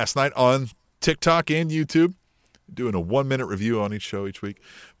Raw last night on TikTok and YouTube, doing a 1-minute review on each show each week.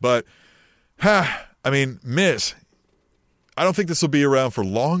 But, Miz, I don't think this will be around for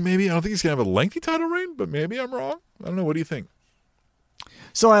long, maybe. I don't think he's going to have a lengthy title reign, but maybe I'm wrong. I don't know. What do you think?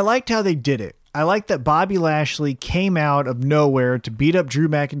 So I liked how they did it. I like that Bobby Lashley came out of nowhere to beat up Drew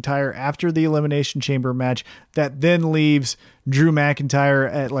McIntyre after the Elimination Chamber match that then leaves Drew McIntyre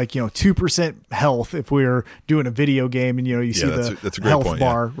at 2% health if we were doing a video game and you see that's a great health point,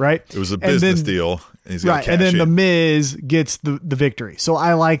 bar, right? It was a business deal. And he's right, and then The Miz gets the victory. So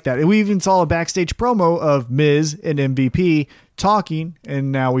I like that. And we even saw a backstage promo of Miz and MVP talking,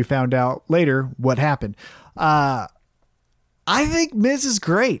 and now we found out later what happened. I think Miz is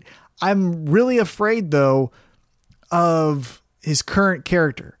great. I'm really afraid, though, of his current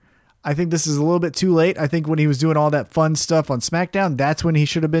character. I think this is a little bit too late. I think when he was doing all that fun stuff on SmackDown, that's when he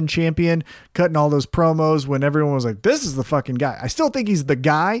should have been champion, cutting all those promos when everyone was like, this is the fucking guy. I still think he's the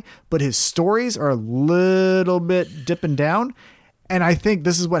guy, but his stories are a little bit dipping down. And I think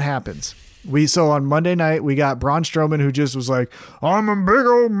this is what happens. So on Monday night, we got Braun Strowman, who just was like, I'm a big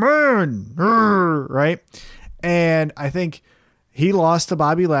old man, right? And I think he lost to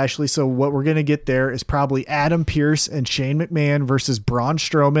Bobby Lashley, so what we're going to get there is probably Adam Pearce and Shane McMahon versus Braun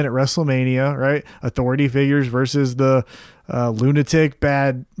Strowman at WrestleMania, right? Authority figures versus the lunatic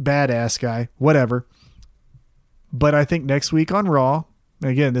badass guy, whatever. But I think next week on Raw,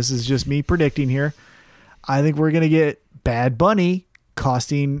 again, this is just me predicting here, I think we're going to get Bad Bunny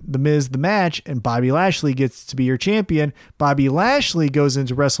costing The Miz the match, and Bobby Lashley gets to be your champion. Bobby Lashley goes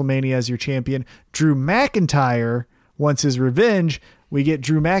into WrestleMania as your champion. Drew McIntyre wants his revenge. We get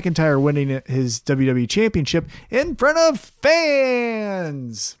Drew McIntyre winning his WWE Championship in front of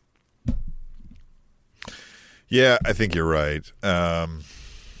fans. Yeah, I think you're right. I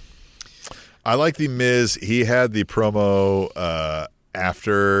like The Miz. He had the promo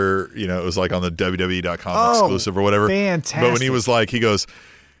after, it was like on the WWE.com exclusive or whatever. Fantastic. But when he was like, he was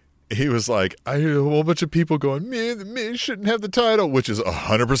like, I hear a whole bunch of people going, man, The Miz shouldn't have the title, which is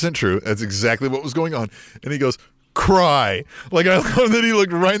 100% true. That's exactly what was going on. And he goes, cry. Like, I love that he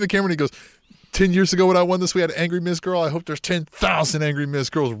looked right in the camera and he goes, 10 years ago when I won this, we had an Angry Miz girl. I hope there's 10,000 Angry Miz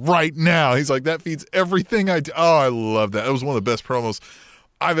girls right now. He's like, that feeds everything I do. Oh, I love that. It was one of the best promos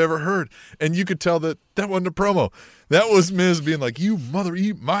I've ever heard. And you could tell that wasn't a promo. That was Miz being like, you mother,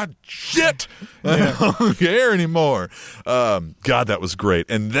 eat my shit. I don't care anymore. God, that was great.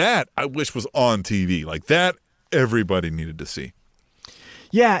 And that I wish was on TV. Like that, everybody needed to see.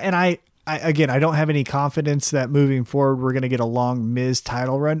 Yeah, and I don't have any confidence that moving forward we're going to get a long Miz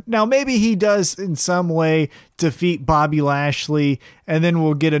title run. Now, maybe he does in some way defeat Bobby Lashley, and then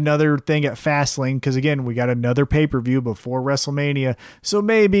we'll get another thing at Fastlane because, again, we got another pay-per-view before WrestleMania. So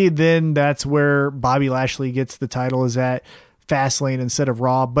maybe then that's where Bobby Lashley gets the title, is at Fastlane instead of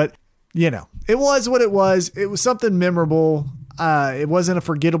Raw. But, it was what it was. It was something memorable. It wasn't a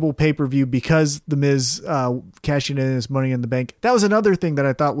forgettable pay-per-view because the Miz cashing in his Money in the Bank. That was another thing that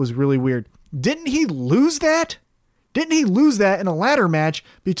I thought was really weird. Didn't he lose that? Didn't he lose that in a ladder match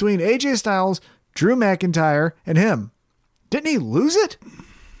between AJ Styles, Drew McIntyre, and him? Didn't he lose it?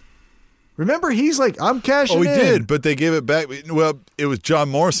 Remember, he's like, I'm cashing in. Oh, he did, but they gave it back. Well, it was John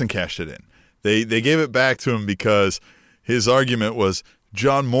Morrison cashed it in. They gave it back to him because his argument was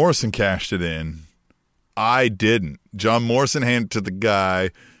John Morrison cashed it in. I didn't. John Morrison handed it to the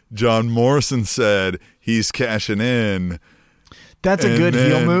guy. John Morrison said he's cashing in. That's a good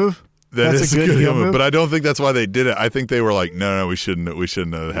heel move. That's a good heel move. But I don't think that's why they did it. I think they were like, no, we shouldn't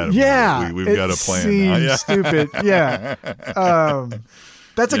have had him. Yeah. We've got a plan now. Yeah. Stupid. Yeah.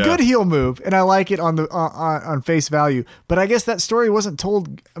 That's a good heel move, and I like it on face value. But I guess that story wasn't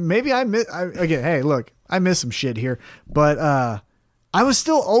told. Maybe again, hey, look, I missed some shit here. But I was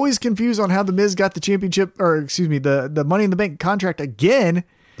still always confused on how the Miz got the championship, or excuse me, the Money in the Bank contract again.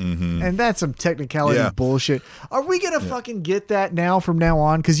 Mm-hmm. And that's some technicality bullshit. Are we going to fucking get that now from now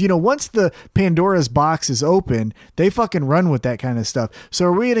on? Because, once the Pandora's box is open, they fucking run with that kind of stuff. So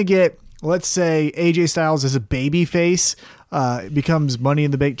are we going to get, let's say, AJ Styles as a baby face, becomes Money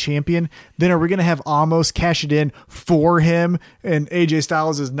in the Bank champion? Then are we going to have Omos cash it in for him, and AJ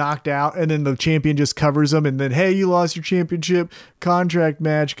Styles is knocked out, and then the champion just covers him, and then, hey, you lost your championship contract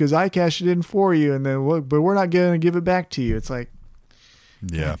match because I cashed it in for you, and then look, but we're not going to give it back to you. It's like,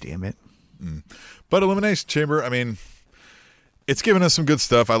 God damn it. But Elimination Chamber, I mean, it's given us some good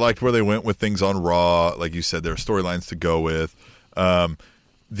stuff. I liked where they went with things on Raw. Like you said, there are storylines to go with.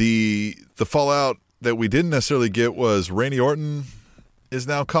 The fallout that we didn't necessarily get was Randy Orton is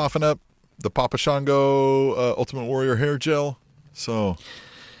now coughing up the Papa Shango Ultimate Warrior hair gel. So,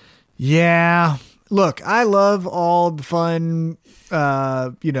 yeah. Look, I love all the fun,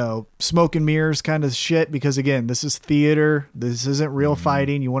 smoke and mirrors kind of shit because, again, this is theater. This isn't real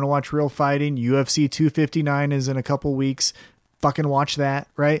fighting. You want to watch real fighting? UFC 259 is in a couple weeks. Fucking watch that,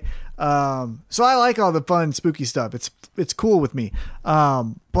 right? So I like all the fun, spooky stuff. It's cool with me.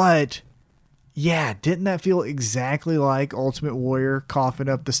 But, yeah, didn't that feel exactly like Ultimate Warrior coughing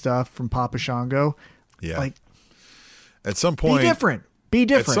up the stuff from Papa Shango? Yeah. Like, at some point... Be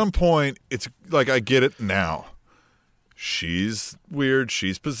different. At some point, it's like, I get it now. She's weird.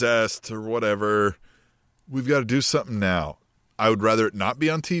 She's possessed or whatever. We've got to do something now. I would rather it not be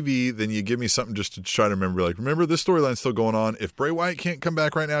on TV than you give me something just to try to remember. Like, remember, this storyline's still going on. If Bray Wyatt can't come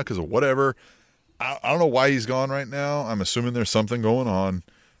back right now because of whatever, I don't know why he's gone right now. I'm assuming there's something going on,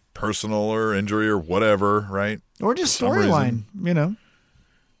 personal or injury or whatever, right? Or just storyline,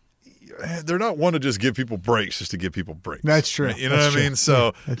 They're not one to just give people breaks just to give people breaks. That's true. Right? You know what I mean?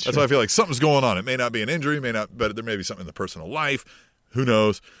 So that's why I feel like something's going on. It may not be an injury, but there may be something in the personal life. Who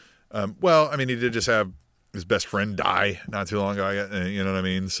knows? Well, I mean, he did just have his best friend die not too long ago. You know what I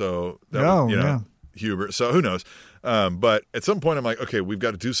mean? So, Hubert. So who knows? But at some point, I'm like, okay, we've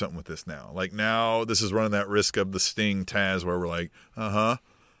got to do something with this now. Like now, this is running that risk of the Sting Taz where we're like,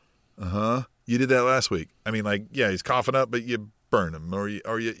 you did that last week. I mean, like, yeah, he's coughing up, but you burn him or you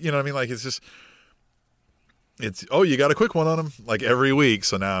know what I mean? Like, it's just, you got a quick one on him like every week.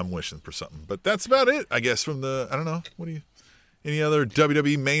 So now I'm wishing for something, but that's about it, I guess, from I don't know. Any other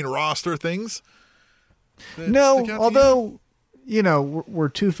WWE main roster things? No, although, we're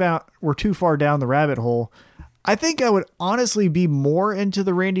too far down the rabbit hole. I think I would honestly be more into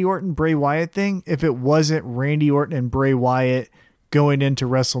the Randy Orton Bray Wyatt thing if it wasn't Randy Orton and Bray Wyatt going into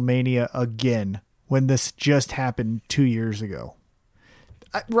WrestleMania again when this just happened 2 years ago.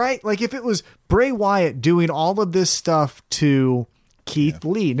 Right? Like if it was Bray Wyatt doing all of this stuff to Keith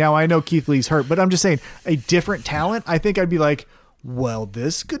Lee. Now I know Keith Lee's hurt, but I'm just saying a different talent. I think I'd be like, well,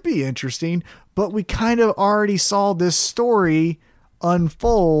 this could be interesting, but we kind of already saw this story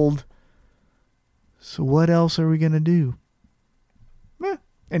unfold. So what else are we going to do?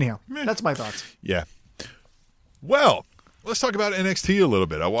 Anyhow, that's my thoughts. Yeah. Well, let's talk about NXT a little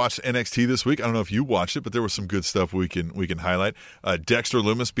bit. I watched NXT this week. I don't know if you watched it, but there was some good stuff we can highlight. Dexter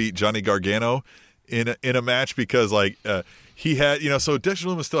Lumis beat Johnny Gargano in a match because like he had, so Dexter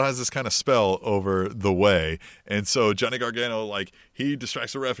Lumis still has this kind of spell over the way, and so Johnny Gargano, like, he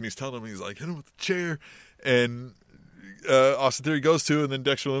distracts the ref and he's telling him, he's like, hit him with the chair, and Austin Theory goes to, and then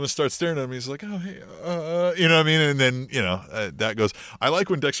Dexter Lumis starts staring at him. He's like, oh hey, you know what I mean? And then that goes. I like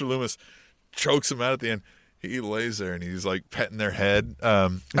when Dexter Lumis chokes him out at the end. He lays there and he's like petting their head. I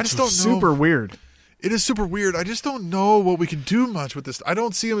just don't know. Super weird. It is super weird. I just don't know what we can do much with this. I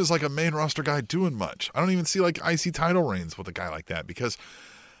don't see him as like a main roster guy doing much. I don't even see like IC title reigns with a guy like that because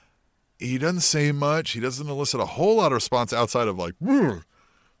he doesn't say much. He doesn't elicit a whole lot of response outside of like, I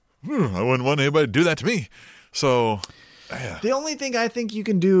wouldn't want anybody to do that to me. So, yeah. The only thing I think you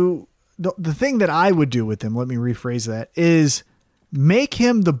can do, the thing that I would do with him, let me rephrase that, is make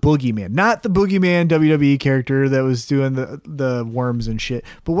him the boogeyman, not the boogeyman WWE character that was doing the worms and shit.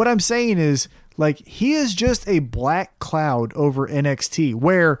 But what I'm saying is, like, he is just a black cloud over NXT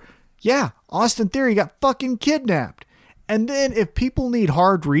where, yeah, Austin Theory got fucking kidnapped. And then if people need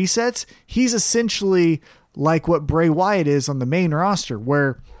hard resets, he's essentially like what Bray Wyatt is on the main roster,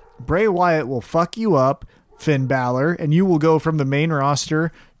 where Bray Wyatt will fuck you up, Finn Balor, and you will go from the main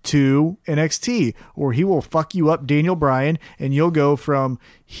roster to NXT, or he will fuck you up, Daniel Bryan, and you'll go from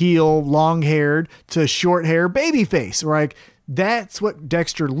heel, long-haired to short-hair babyface. Like, that's what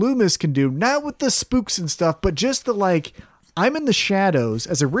Dexter Lumis can do, not with the spooks and stuff, but just the, like, I'm in the shadows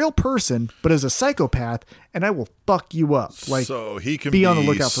as a real person, but as a psychopath, and I will fuck you up. Like, so he can be on the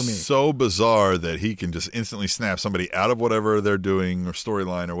lookout for me. So bizarre that he can just instantly snap somebody out of whatever they're doing or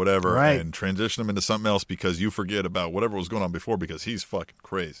storyline or whatever, right, and transition them into something else because you forget about whatever was going on before because he's fucking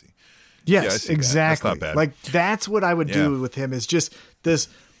crazy. Yes, yeah, exactly. That's not bad. Like, that's what I would do with him, is just this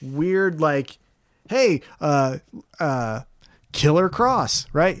weird, like, hey, Killer Cross,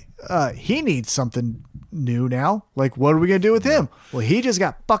 right? He needs something new now. Like, what are we going to do with him? Well, he just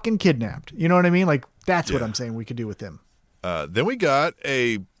got fucking kidnapped. You know what I mean? Like, that's what I'm saying we could do with him. Then we got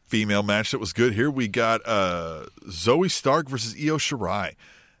a female match that was good here. We got Zoe Stark versus Io Shirai.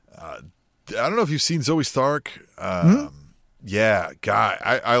 I don't know if you've seen Zoe Stark. Yeah, God,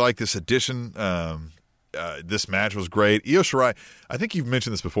 I like this addition. This match was great. Io Shirai, I think you've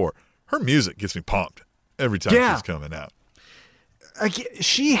mentioned this before. Her music gets me pumped every time she's coming out.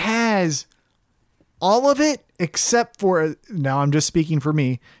 She has all of it except for, now I'm just speaking for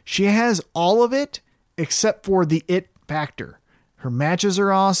me, she has all of it except for the it factor. Her matches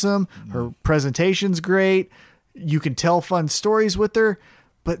are awesome. Her presentation's great. You can tell fun stories with her,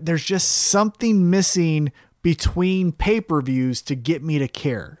 but there's just something missing between pay-per-views to get me to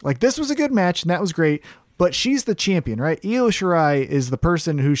care. Like, this was a good match and that was great, but she's the champion, right? Io Shirai is the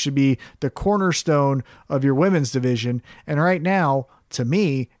person who should be the cornerstone of your women's division. And right now, to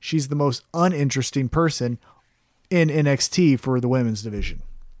me, she's the most uninteresting person in NXT for the women's division.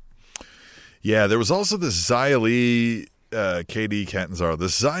 Yeah, there was also this Xia Li, KD Catanzaro, the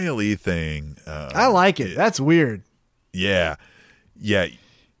Xia Li thing. I like it. That's weird. Yeah. Yeah.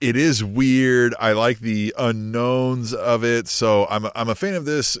 It is weird. I like the unknowns of it. So I'm a fan of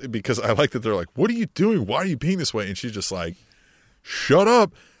this because I like that they're like, what are you doing? Why are you being this way? And she's just like, shut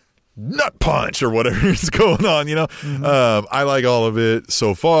up, nut punch, or whatever is going on, you know? I like all of it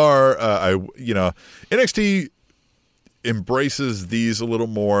so far. NXT embraces these a little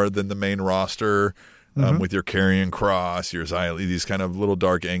more than the main roster, with your Karrion Kross, your Xia Li, these kind of little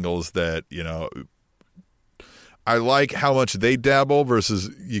dark angles that, I like how much they dabble versus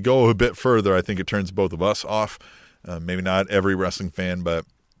you go a bit further. I think it turns both of us off. Maybe not every wrestling fan, but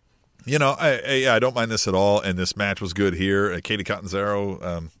I don't mind this at all. And this match was good here. Katie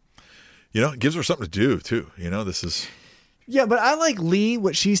Catanzaro, it gives her something to do too. This is. Yeah, but I like Lee,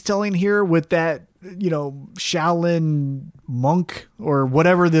 what she's telling here with that, Shaolin monk or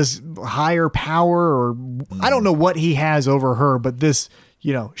whatever, this higher power, or I don't know what he has over her, but this,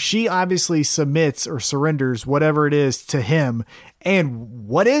 she obviously submits or surrenders whatever it is to him. And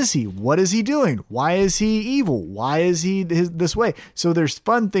what is he? What is he doing? Why is he evil? Why is he this way? So there's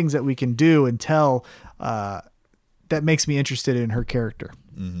fun things that we can do and tell that makes me interested in her character.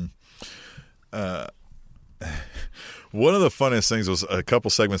 One of the funniest things was a couple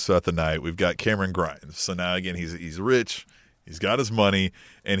segments throughout the night. We've got Cameron Grimes. So now, again, he's rich. He's got his money.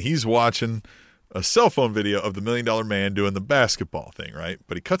 And he's watching a cell phone video of the $1 Million Man doing the basketball thing, right?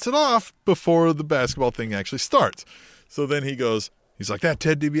 But he cuts it off before the basketball thing actually starts. So then he's like, that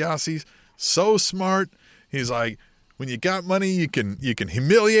Ted DiBiase's so smart. He's like, when you got money, you can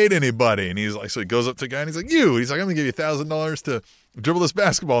humiliate anybody. And he's like, so he goes up to the guy and he's like, he's like, I'm going to give you $1,000 to dribble this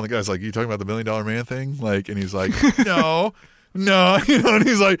basketball. And the guy's like, you talking about the $1 Million Man thing? Like, and he's like, no, and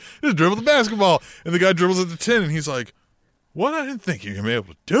he's like, just dribble the basketball. And the guy dribbles at the 10 and he's like, what? I didn't think you were going to be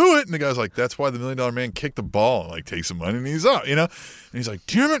able to do it. And the guy's like, that's why the $1 Million Man kicked the ball and like takes some money and he's up, And he's like,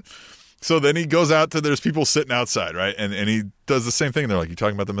 damn it. So then he goes out to, there's people sitting outside, right? And he does the same thing. They're like, you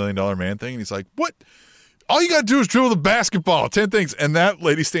talking about the $1 Million Man thing? And he's like, what? All you got to do is dribble the basketball, 10 things. And that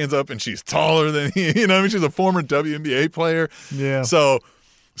lady stands up and she's taller than he, she's a former WNBA player. Yeah.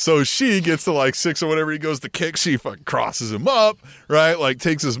 So she gets to like 6 or whatever he goes to kick. She fucking crosses him up, right? Like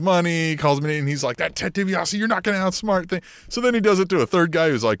takes his money, calls him in, and he's like, that Ted DiBiase, you're not going to outsmart thing. So then he does it to a third guy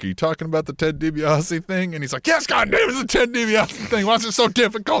who's like, are you talking about the Ted DiBiase thing? And he's like, yes, goddamn, it's the Ted DiBiase thing. Why is it so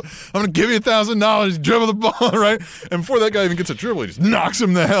difficult? I'm going to give you $1,000, dribble the ball, right? And before that guy even gets a dribble, he just knocks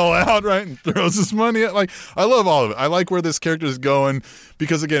him the hell out, right? And throws his money at, like, I love all of it. I like where this character is going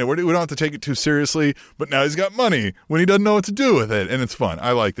because, again, we don't have to take it too seriously, but now he's got money when he doesn't know what to do with it, and it's fun.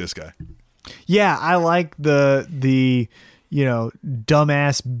 I like this guy. Yeah, I like the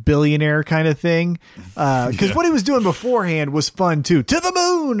dumbass billionaire kind of thing. Because what he was doing beforehand was fun too. To the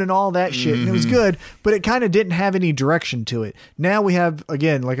moon and all that shit. And it was good, but it kind of didn't have any direction to it. Now we have,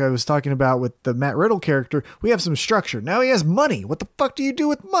 again, like I was talking about with the Matt Riddle character, we have some structure. Now he has money. What the fuck do you do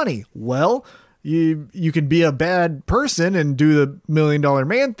with money? Well, you can be a bad person and do the $1 Million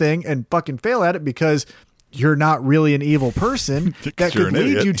Man thing and fucking fail at it because you're not really an evil person that could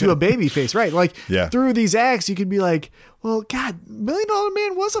lead you to a baby face, right? Like through these acts, you could be like, well, God, $1 Million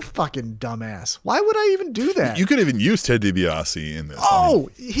Man was a fucking dumbass. Why would I even do that? You could even use Ted DiBiase in this. Oh,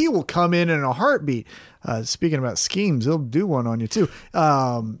 he will come in a heartbeat. Speaking about schemes, he'll do one on you too.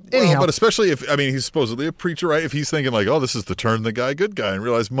 Anyhow, but especially if, he's supposedly a preacher, right? If he's thinking like, oh, this is to turn the guy good guy and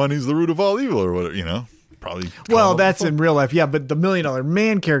realize money's the root of all evil or whatever, Probably. Well, that's in real life, yeah. But the $1 Million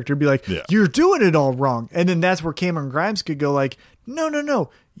Man character would be like, you're doing it all wrong. And then that's where Cameron Grimes could go like, no,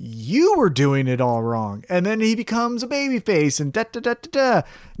 you were doing it all wrong. And then he becomes a babyface and da-da-da-da-da.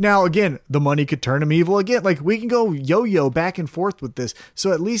 Now, again, the money could turn him evil again. Like, we can go yo-yo back and forth with this.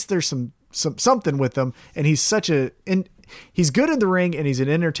 So at least there's something with him. And he's he's good in the ring and he's an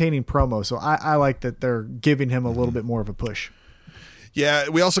entertaining promo. So I like that they're giving him a little bit more of a push. Yeah,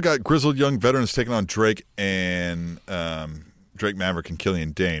 we also got grizzled young veterans taking on Drake and Drake Maverick and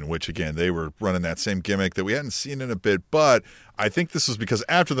Killian Dane, which, again, they were running that same gimmick that we hadn't seen in a bit. But I think this was because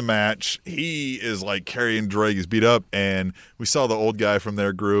after the match, he is, like, carrying Drake. He's beat up, and we saw the old guy from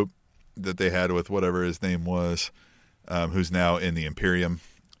their group that they had with whatever his name was, who's now in the Imperium.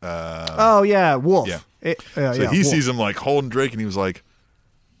 Wolf. Yeah. So he sees him, like, holding Drake, and he was like,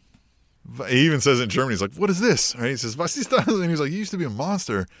 he even says it in German, he's like, what is this? Right? He says, was ist das? And he's like, you used to be a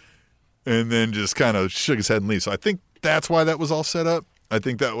monster. And then just kind of shook his head and leave. So I think that's why that was all set up. I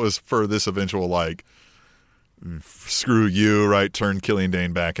think that was for this eventual, like, screw you, right? Turn Killian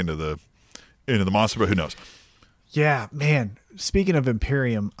Dane back into the monster, but who knows? Yeah, man. Speaking of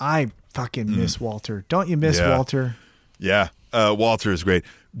Imperium, I fucking miss Walter. Don't you miss Walter? Yeah. Walter is great.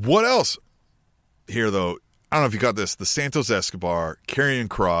 What else here, though? I don't know if you got this. The Santos Escobar, Karrion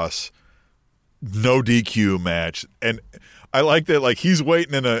Kross, no DQ match. And I like that, like, he's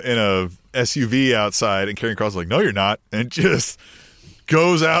waiting in a SUV outside, and Karrion Kross is like, no, you're not. And just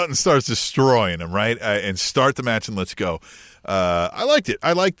goes out and starts destroying him, right? And start the match and let's go. I liked it.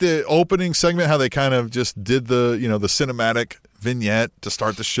 I liked the opening segment, how they kind of just did the cinematic vignette to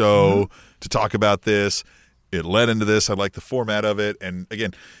start the show, to talk about this. It led into this. I like the format of it. And,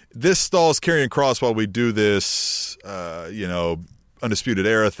 again, this stalls Karrion Kross while we do this, Undisputed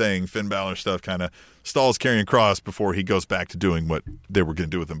Era thing, Finn Balor stuff kind of stalls Karrion Kross before he goes back to doing what they were going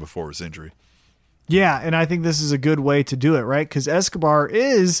to do with him before his injury. Yeah, and I think this is a good way to do it, right? Because Escobar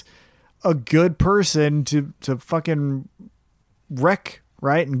is a good person to fucking wreck,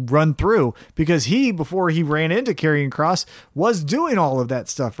 right, and run through. Because before he ran into Karrion Kross, was doing all of that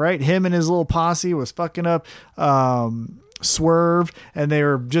stuff, right? Him and his little posse was fucking up Swerve, and they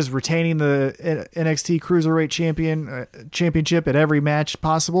were just retaining the NXT Cruiserweight championship at every match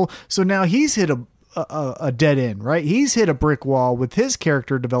possible. So now he's hit a dead end, right? He's hit a brick wall with his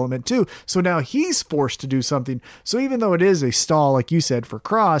character development too. So now he's forced to do something. So even though it is a stall, like you said, for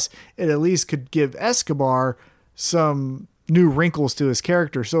Kross, it at least could give Escobar some new wrinkles to his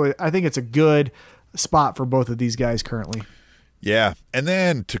character. So I think it's a good spot for both of these guys currently. Yeah. And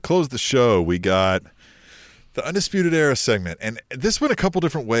then to close the show, we got the Undisputed Era segment. And this went a couple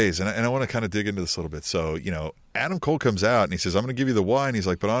different ways, and I want to kind of dig into this a little bit. So, Adam Cole comes out, and he says, I'm going to give you the why. And he's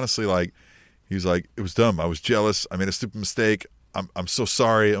like, but honestly, like, he's like, it was dumb. I was jealous. I made a stupid mistake. I'm so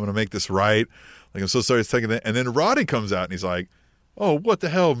sorry. I'm going to make this right. Like, I'm so sorry it's taking that. And then Roddy comes out, and he's like, oh, what the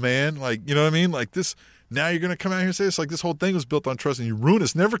hell, man? Like, you know what I mean? Like, this, now you're going to come out here and say this? Like, this whole thing was built on trust, and you ruined it.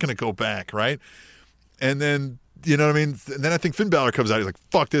 It's never going to go back, right? And then, you know what I mean? And then I think Finn Balor comes out. He's like,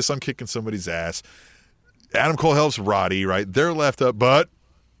 fuck this. I'm kicking somebody's ass. Adam Cole helps Roddy, right? They're left up, but,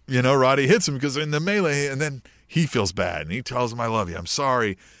 Roddy hits him because they're in the melee, and then he feels bad, and he tells him, I love you, I'm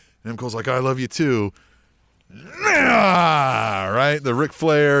sorry. And Adam Cole's like, I love you too. Right? The Ric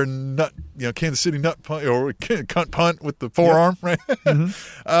Flair nut, Kansas City nut punt, or cunt punt with the forearm, right?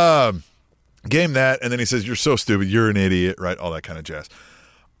 Mm-hmm. Game that, and then he says, you're so stupid, you're an idiot, right? All that kind of jazz.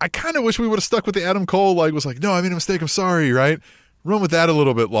 I kind of wish we would have stuck with the Adam Cole, was like, no, I made a mistake, I'm sorry, right? Run with that a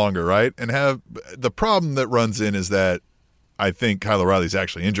little bit longer, right? And have the problem that runs in is that I think Kyle O'Reilly's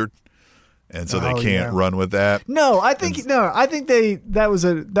actually injured, and so they can't run with that. No, I think that was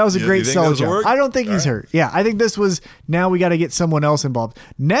a great sell job. I don't think he's hurt. Yeah, I think this was, now we got to get someone else involved.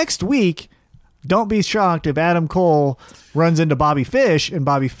 Next week, don't be shocked if Adam Cole runs into Bobby Fish, and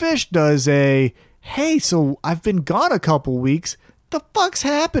Bobby Fish does hey, so I've been gone a couple weeks. The fuck's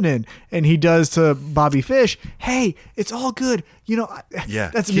happening? And he does to Bobby Fish, hey, it's all good.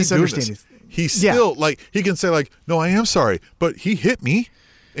 That's a misunderstanding. He's still he can say no, I am sorry, but he hit me,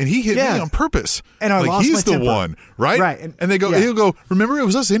 and he hit me on purpose. And I lost my he's the temper. One, right? Right. And they go, he'll go, remember, it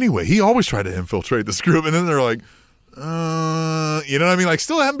was us anyway. He always tried to infiltrate this group, and then they're like, you know what I mean?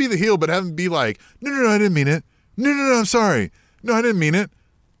 Still have him be the heel, but have him be like, no, I didn't mean it. No, I'm sorry. No, I didn't mean it.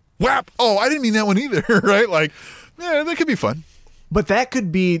 Whap! Oh, I didn't mean that one either, right? That could be fun. But that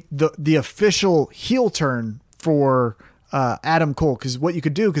could be the official heel turn for Adam Cole, because what you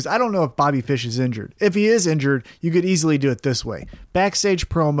could do, because I don't know if Bobby Fish is injured. If he is injured, you could easily do it this way. Backstage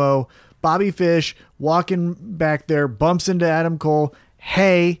promo, Bobby Fish walking back there, bumps into Adam Cole.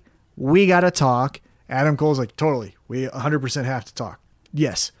 Hey, we got to talk. Adam Cole's like, totally, we 100% have to talk.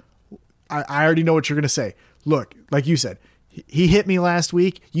 Yes, I already know what you're going to say. Look, like you said, he hit me last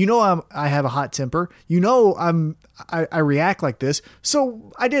week. I have a hot temper. I react like this.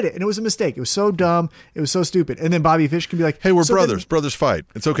 So I did it, and it was a mistake. It was so dumb. It was so stupid. And then Bobby Fish can be like, hey, we're brothers. Brothers fight.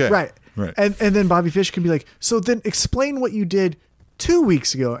 It's okay. Right. And then Bobby Fish can be like, so then explain what you did 2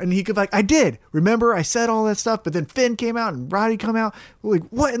 weeks ago. And he could be like, I did. Remember, I said all that stuff, but then Finn came out and Roddy come out. We're like,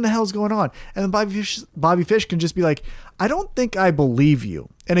 what in the hell's going on? And then Bobby Fish can just be like, I don't think I believe you.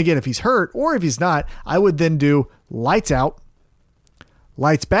 And again, if he's hurt or if he's not, I would then do lights out,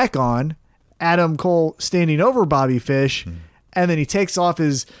 lights back on, Adam Cole standing over Bobby Fish, and then he takes off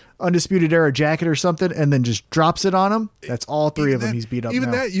his Undisputed Era jacket or something and then just drops it on him. That's all three of them he's beat up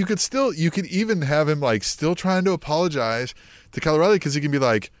even now. That, you could even have him still trying to apologize to Kyle O'Reilly, because he can be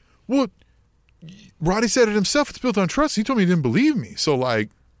like, well, Roddy said it himself, it's built on trust. He told me he didn't believe me. So I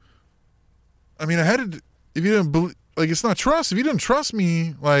had to, if you didn't believe, it's not trust. If you didn't trust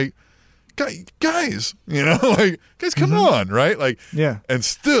me, guys, guys, come on, right? And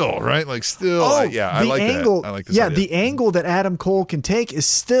still, right? I like angle, that. I like this idea. The angle that Adam Cole can take is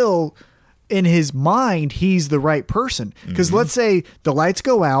still, in his mind, he's the right person. Because let's say the lights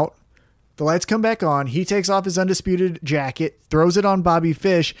go out, the lights come back on, he takes off his Undisputed jacket, throws it on Bobby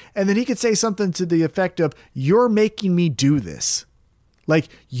Fish, and then he could say something to the effect of, you're making me do this.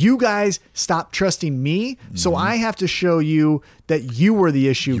 You guys stop trusting me, so I have to show you that you were the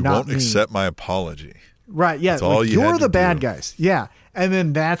issue, not me. You won't accept my apology. Right, yeah. That's all you're the bad guys. Yeah. And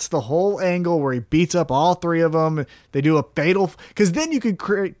then that's the whole angle where he beats up all three of them. They do a fatal... Because then you could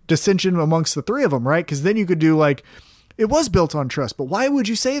create dissension amongst the three of them, right? Because then you could do it was built on trust, but why would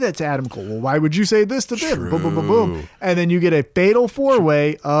you say that to Adam Cole? Well, why would you say this to them? Boom, boom, boom, boom. And then you get a fatal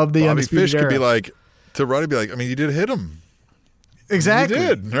four-way of the Undisputed Era. Bobby Fish could be to Roddy, I mean, you did hit him. Exactly.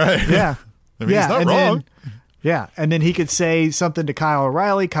 You did, right? Yeah. I mean, he's not wrong. And then he could say something to Kyle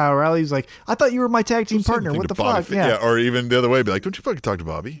O'Reilly. Kyle O'Reilly's like, I thought you were my tag team partner. What the fuck? Yeah. Or even the other way, be like, don't you fucking talk to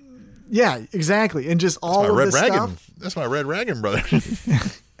Bobby. Yeah, exactly. And just all of this stuff. That's my Red Dragon brother.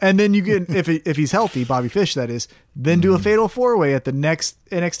 And then you get, if he's healthy, Bobby Fish, that is, then do a fatal four-way at the next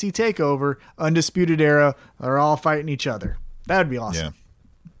NXT TakeOver, Undisputed Era. They're all fighting each other. That would be awesome.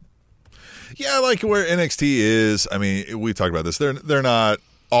 Yeah, I like where NXT is. I mean, we've talked about this. They're not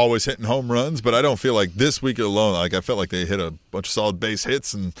always hitting home runs, but I don't feel like this week alone, I felt like they hit a bunch of solid base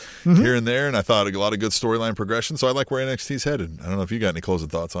hits and here and there, and I thought a lot of good storyline progression. So I like where NXT's headed. I don't know if you got any closing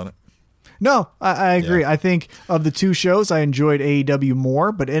thoughts on it. No, I agree. Yeah. I think of the two shows, I enjoyed AEW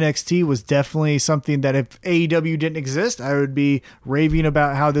more, but NXT was definitely something that if AEW didn't exist, I would be raving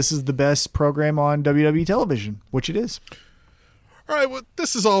about how this is the best program on WWE television, which it is. All right, well,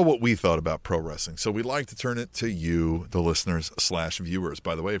 this is all what we thought about pro wrestling. So we'd like to turn it to you, the listeners / viewers.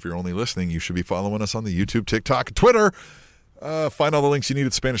 By the way, if you're only listening, you should be following us on the YouTube, TikTok, and Twitter. Find all the links you need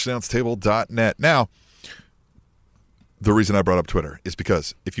at SpanishAnnounceTable.net. Now, the reason I brought up Twitter is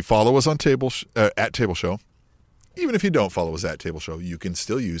because if you follow us on at Table Show, even if you don't follow us at Table Show, you can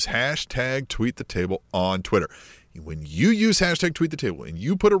still use hashtag Tweet the Table on Twitter. When you use hashtag tweet the table and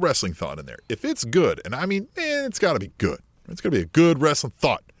you put a wrestling thought in there, if it's good, and I mean, man, it's got to be good. It's going to be a good wrestling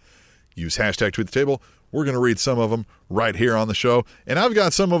thought. Use hashtag tweet the table. We're going to read some of them right here on the show. And I've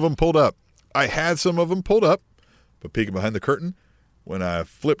got some of them pulled up. I had some of them pulled up, but peeking behind the curtain, when I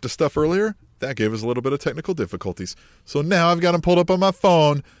flipped to stuff earlier, that gave us a little bit of technical difficulties. So now I've got them pulled up on my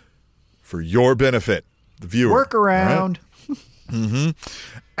phone for your benefit, the viewer. Workaround. Right?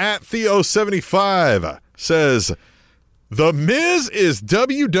 At Theo75 says, The Miz is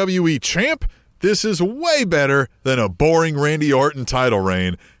WWE champ. This is way better than a boring Randy Orton title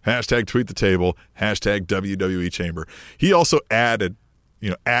reign. Hashtag tweet the table. Hashtag WWE chamber. He also added,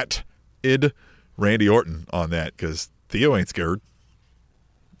 Randy Orton on that because Theo ain't scared.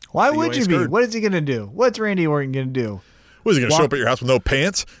 Why would you be? What is he going to do? What's Randy Orton going to do? Was he going to show up at your house with no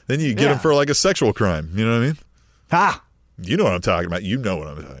pants? Then you get him for like a sexual crime. You know what I mean? Ha! You know what I'm talking about. You know what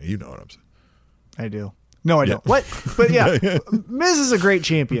I'm saying. I do. No, I don't. What? But yeah, Miz is a great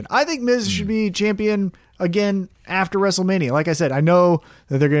champion. I think Miz should be champion again after WrestleMania. Like I said, I know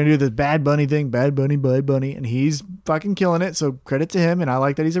that they're going to do this Bad Bunny thing, Bad Bunny, and he's fucking killing it. So credit to him, and I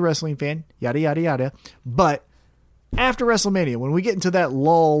like that he's a wrestling fan. Yada yada yada. But after WrestleMania, when we get into that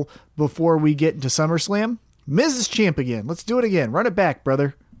lull before we get into SummerSlam, Miz is champ again. Let's do it again. Run it back,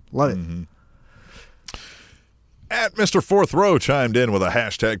 brother. Love it. At Mr. Fourth Row chimed in with a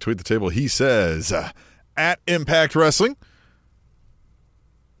hashtag tweet the table. He says, at Impact Wrestling,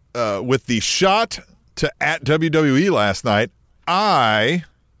 with the shot to at WWE last night,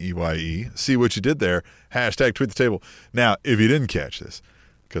 EYE, see what you did there, hashtag tweet the table. Now, if you didn't catch this,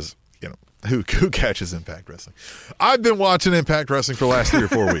 because, who catches Impact Wrestling? I've been watching Impact Wrestling for the last 3 or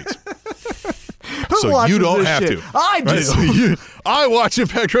 4 weeks. So you don't have to. I do. Right? So I watch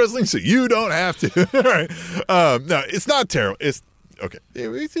Impact Wrestling, so you don't have to. All right. No, it's not terrible. It's okay.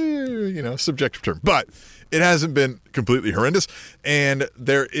 It's subjective term, but it hasn't been completely horrendous. And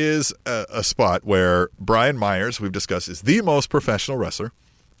there is a spot where Brian Myers, we've discussed, is the most professional wrestler.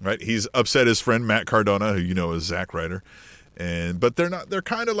 Right? He's upset his friend Matt Cardona, who is Zack Ryder, but they're not. They're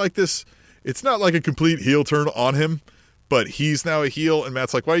kind of like this. It's not like a complete heel turn on him. But he's now a heel, and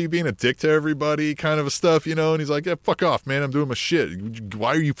Matt's like, why are you being a dick to everybody, kind of stuff, And he's like, yeah, fuck off, man. I'm doing my shit. Why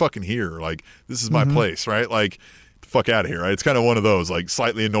are you fucking here? Like, this is my place, right? Like, fuck out of here, right? It's kind of one of those, like,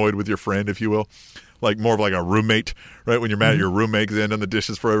 slightly annoyed with your friend, if you will. Like, more of like a roommate, right? When you're mad at your roommate because they done the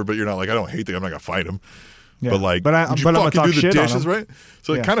dishes forever, but you're not like, I don't hate them. I'm not going to fight him. Yeah. But, like, I'm fucking talk do the shit dishes, right?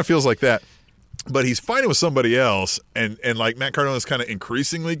 So it kind of feels like that. But he's fighting with somebody else, and like, Matt Cardona's kind of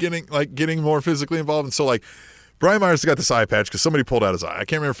increasingly getting more physically involved. And so, like, Brian Myers got this eye patch because somebody pulled out his eye. I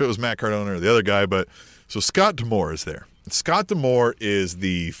can't remember if it was Matt Cardona or the other guy, but so Scott D'Amore is there. Scott D'Amore is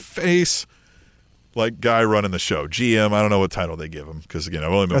the face, guy running the show. GM, I don't know what title they give him because, again,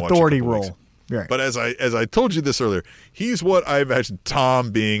 I've only been watching authority role. Right. But as I told you this earlier, he's what I imagine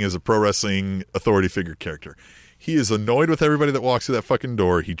Tom being as a pro wrestling authority figure character. He is annoyed with everybody that walks through that fucking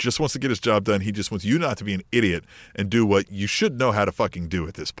door. He just wants to get his job done. He just wants you not to be an idiot and do what you should know how to fucking do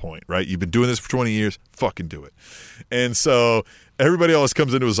at this point, right? You've been doing this for 20 years. Fucking do it. And so everybody else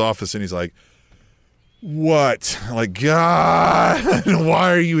comes into his office and he's like, what? Like, God,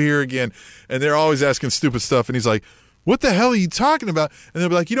 why are you here again? And they're always asking stupid stuff. And he's like, what the hell are you talking about? And they'll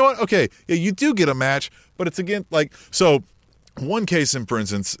be like, you know what? Okay, yeah, you do get a match, but it's again, so one case in, for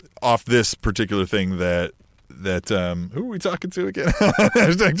instance, off this particular thing that who are we talking to again?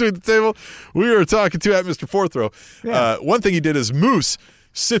 Hashtag tweet the table. We were talking to at Mr. Fourth Row. Yeah. One thing he did is Moose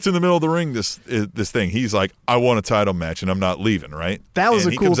sits in the middle of the ring. This thing. He's like, I want a title match and I'm not leaving. Right. That was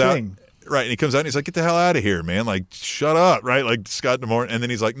a cool thing. Right. And he comes out and he's like, get the hell out of here, man. Like, shut up. Right. Like Scott D'Amore. And then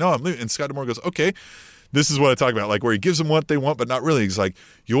he's like, no, I'm leaving. And Scott D'Amore goes, okay, this is what I talk about. Like where he gives them what they want, but not really. He's like,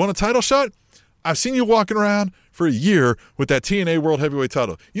 you want a title shot? I've seen you walking around for a year with that TNA World Heavyweight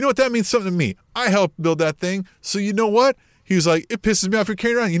title. You know what? That means something to me. I helped build that thing. So you know what? He was like, it pisses me off you're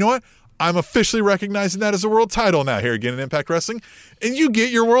carrying around. You know what? I'm officially recognizing that as a world title now here again in Impact Wrestling. And you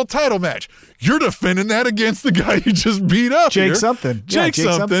get your world title match. You're defending that against the guy you just beat up Jake here. Something. Jake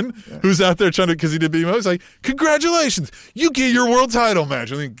Something, who's out there trying to, because he did beat him up. He's like, congratulations. You get your world title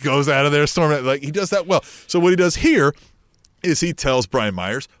match. And he goes out of there, storming. Like, he does that well. So what he does here is he tells Brian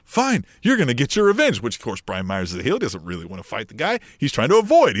Myers, fine, you're going to get your revenge, which, of course, Brian Myers is a heel. He doesn't really want to fight the guy. He's trying to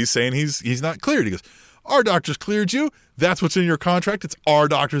avoid. He's saying he's not cleared. He goes, our doctors cleared you. That's what's in your contract. It's our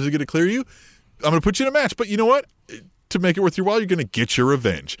doctors that are going to clear you. I'm going to put you in a match. But you know what? To make it worth your while, you're going to get your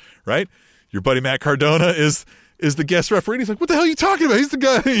revenge, right? Your buddy Matt Cardona is the guest referee. And he's like, what the hell are you talking about? He's the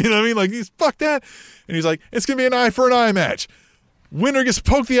guy. You know what I mean? Like, he's fuck that. And he's like, it's going to be an eye for an eye match. winner gets to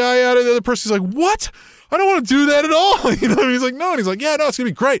poke the eye out of the other person. He's like, what? I don't want to do that at all. You know, and he's like, no. And he's like, yeah, no, it's gonna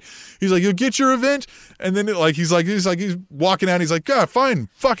be great. He's like, you'll get your revenge. And then he's walking out. He's like, God, fine,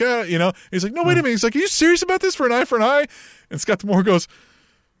 fuck out. You know. And he's like, no, wait a minute. He's like, are you serious about this? For an eye for an eye? And Scott D'Amore goes,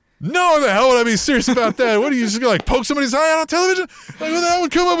 no, the hell would I be serious about that? What are you just gonna like poke somebody's eye out on television? Like, what the hell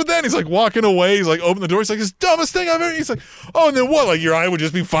would come up with that? And he's like walking away. He's like, open the door. He's like, it's the dumbest thing I've ever. He's like, oh, and then what? Like your eye would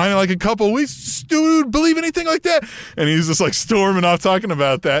just be fine in like a couple of weeks. Dude, believe anything like that? And he's just like storming off talking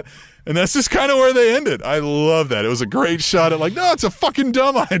about that. And that's just kind of where they ended. I love that. It was a great shot at like, no, it's a fucking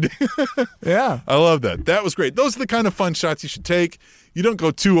dumb idea. Yeah. I love that. That was great. Those are the kind of fun shots you should take. You don't go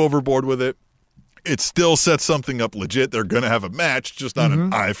too overboard with it. It still sets something up legit. They're going to have a match, just not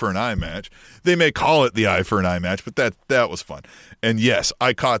an eye for an eye match. They may call it the eye for an eye match, but that was fun. And yes,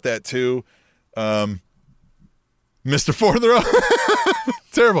 I caught that too. Mr. Fourth Row.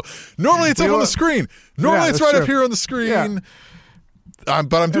 Terrible. Normally it's up on the screen. Normally it's right up here on the screen. Yeah.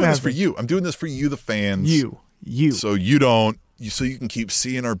 But I'm doing this for you. I'm doing this for you, the fans. You. So so you can keep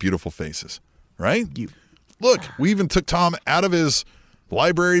seeing our beautiful faces, right? You. Look, we even took Tom out of his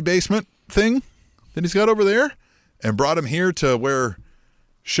library basement thing that he's got over there and brought him here to where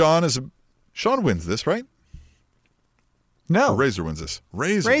Sean wins this, right? No. Or Razor wins this.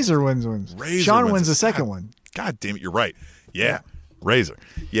 Razor wins. Razor Sean wins the this. second one. God damn it, you're right. Yeah. Razor.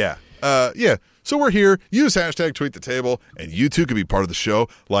 Yeah. Yeah. So we're here. Use hashtag tweet the table, and you too could be part of the show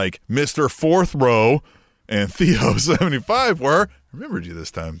like Mr. Fourth Row and Theo75 were. I remembered you this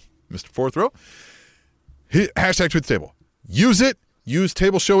time, Mr. Fourth Row. Hashtag tweet the table. Use it. Use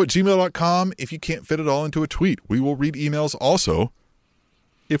tableshow@gmail.com if you can't fit it all into a tweet. We will read emails also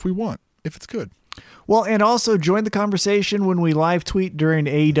if we want, if it's good. Well, and also join the conversation when we live tweet during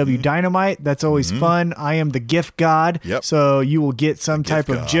AEW Dynamite. That's always fun. I am the GIF god. Yep. So you will get some type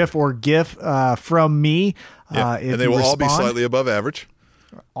of GIF or GIF from me. Yep. If and they will all be slightly above average.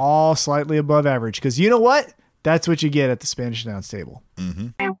 All slightly above average. Because you know what? That's what you get at the Spanish Announce Table.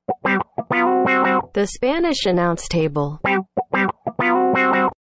 The Spanish Announce Table.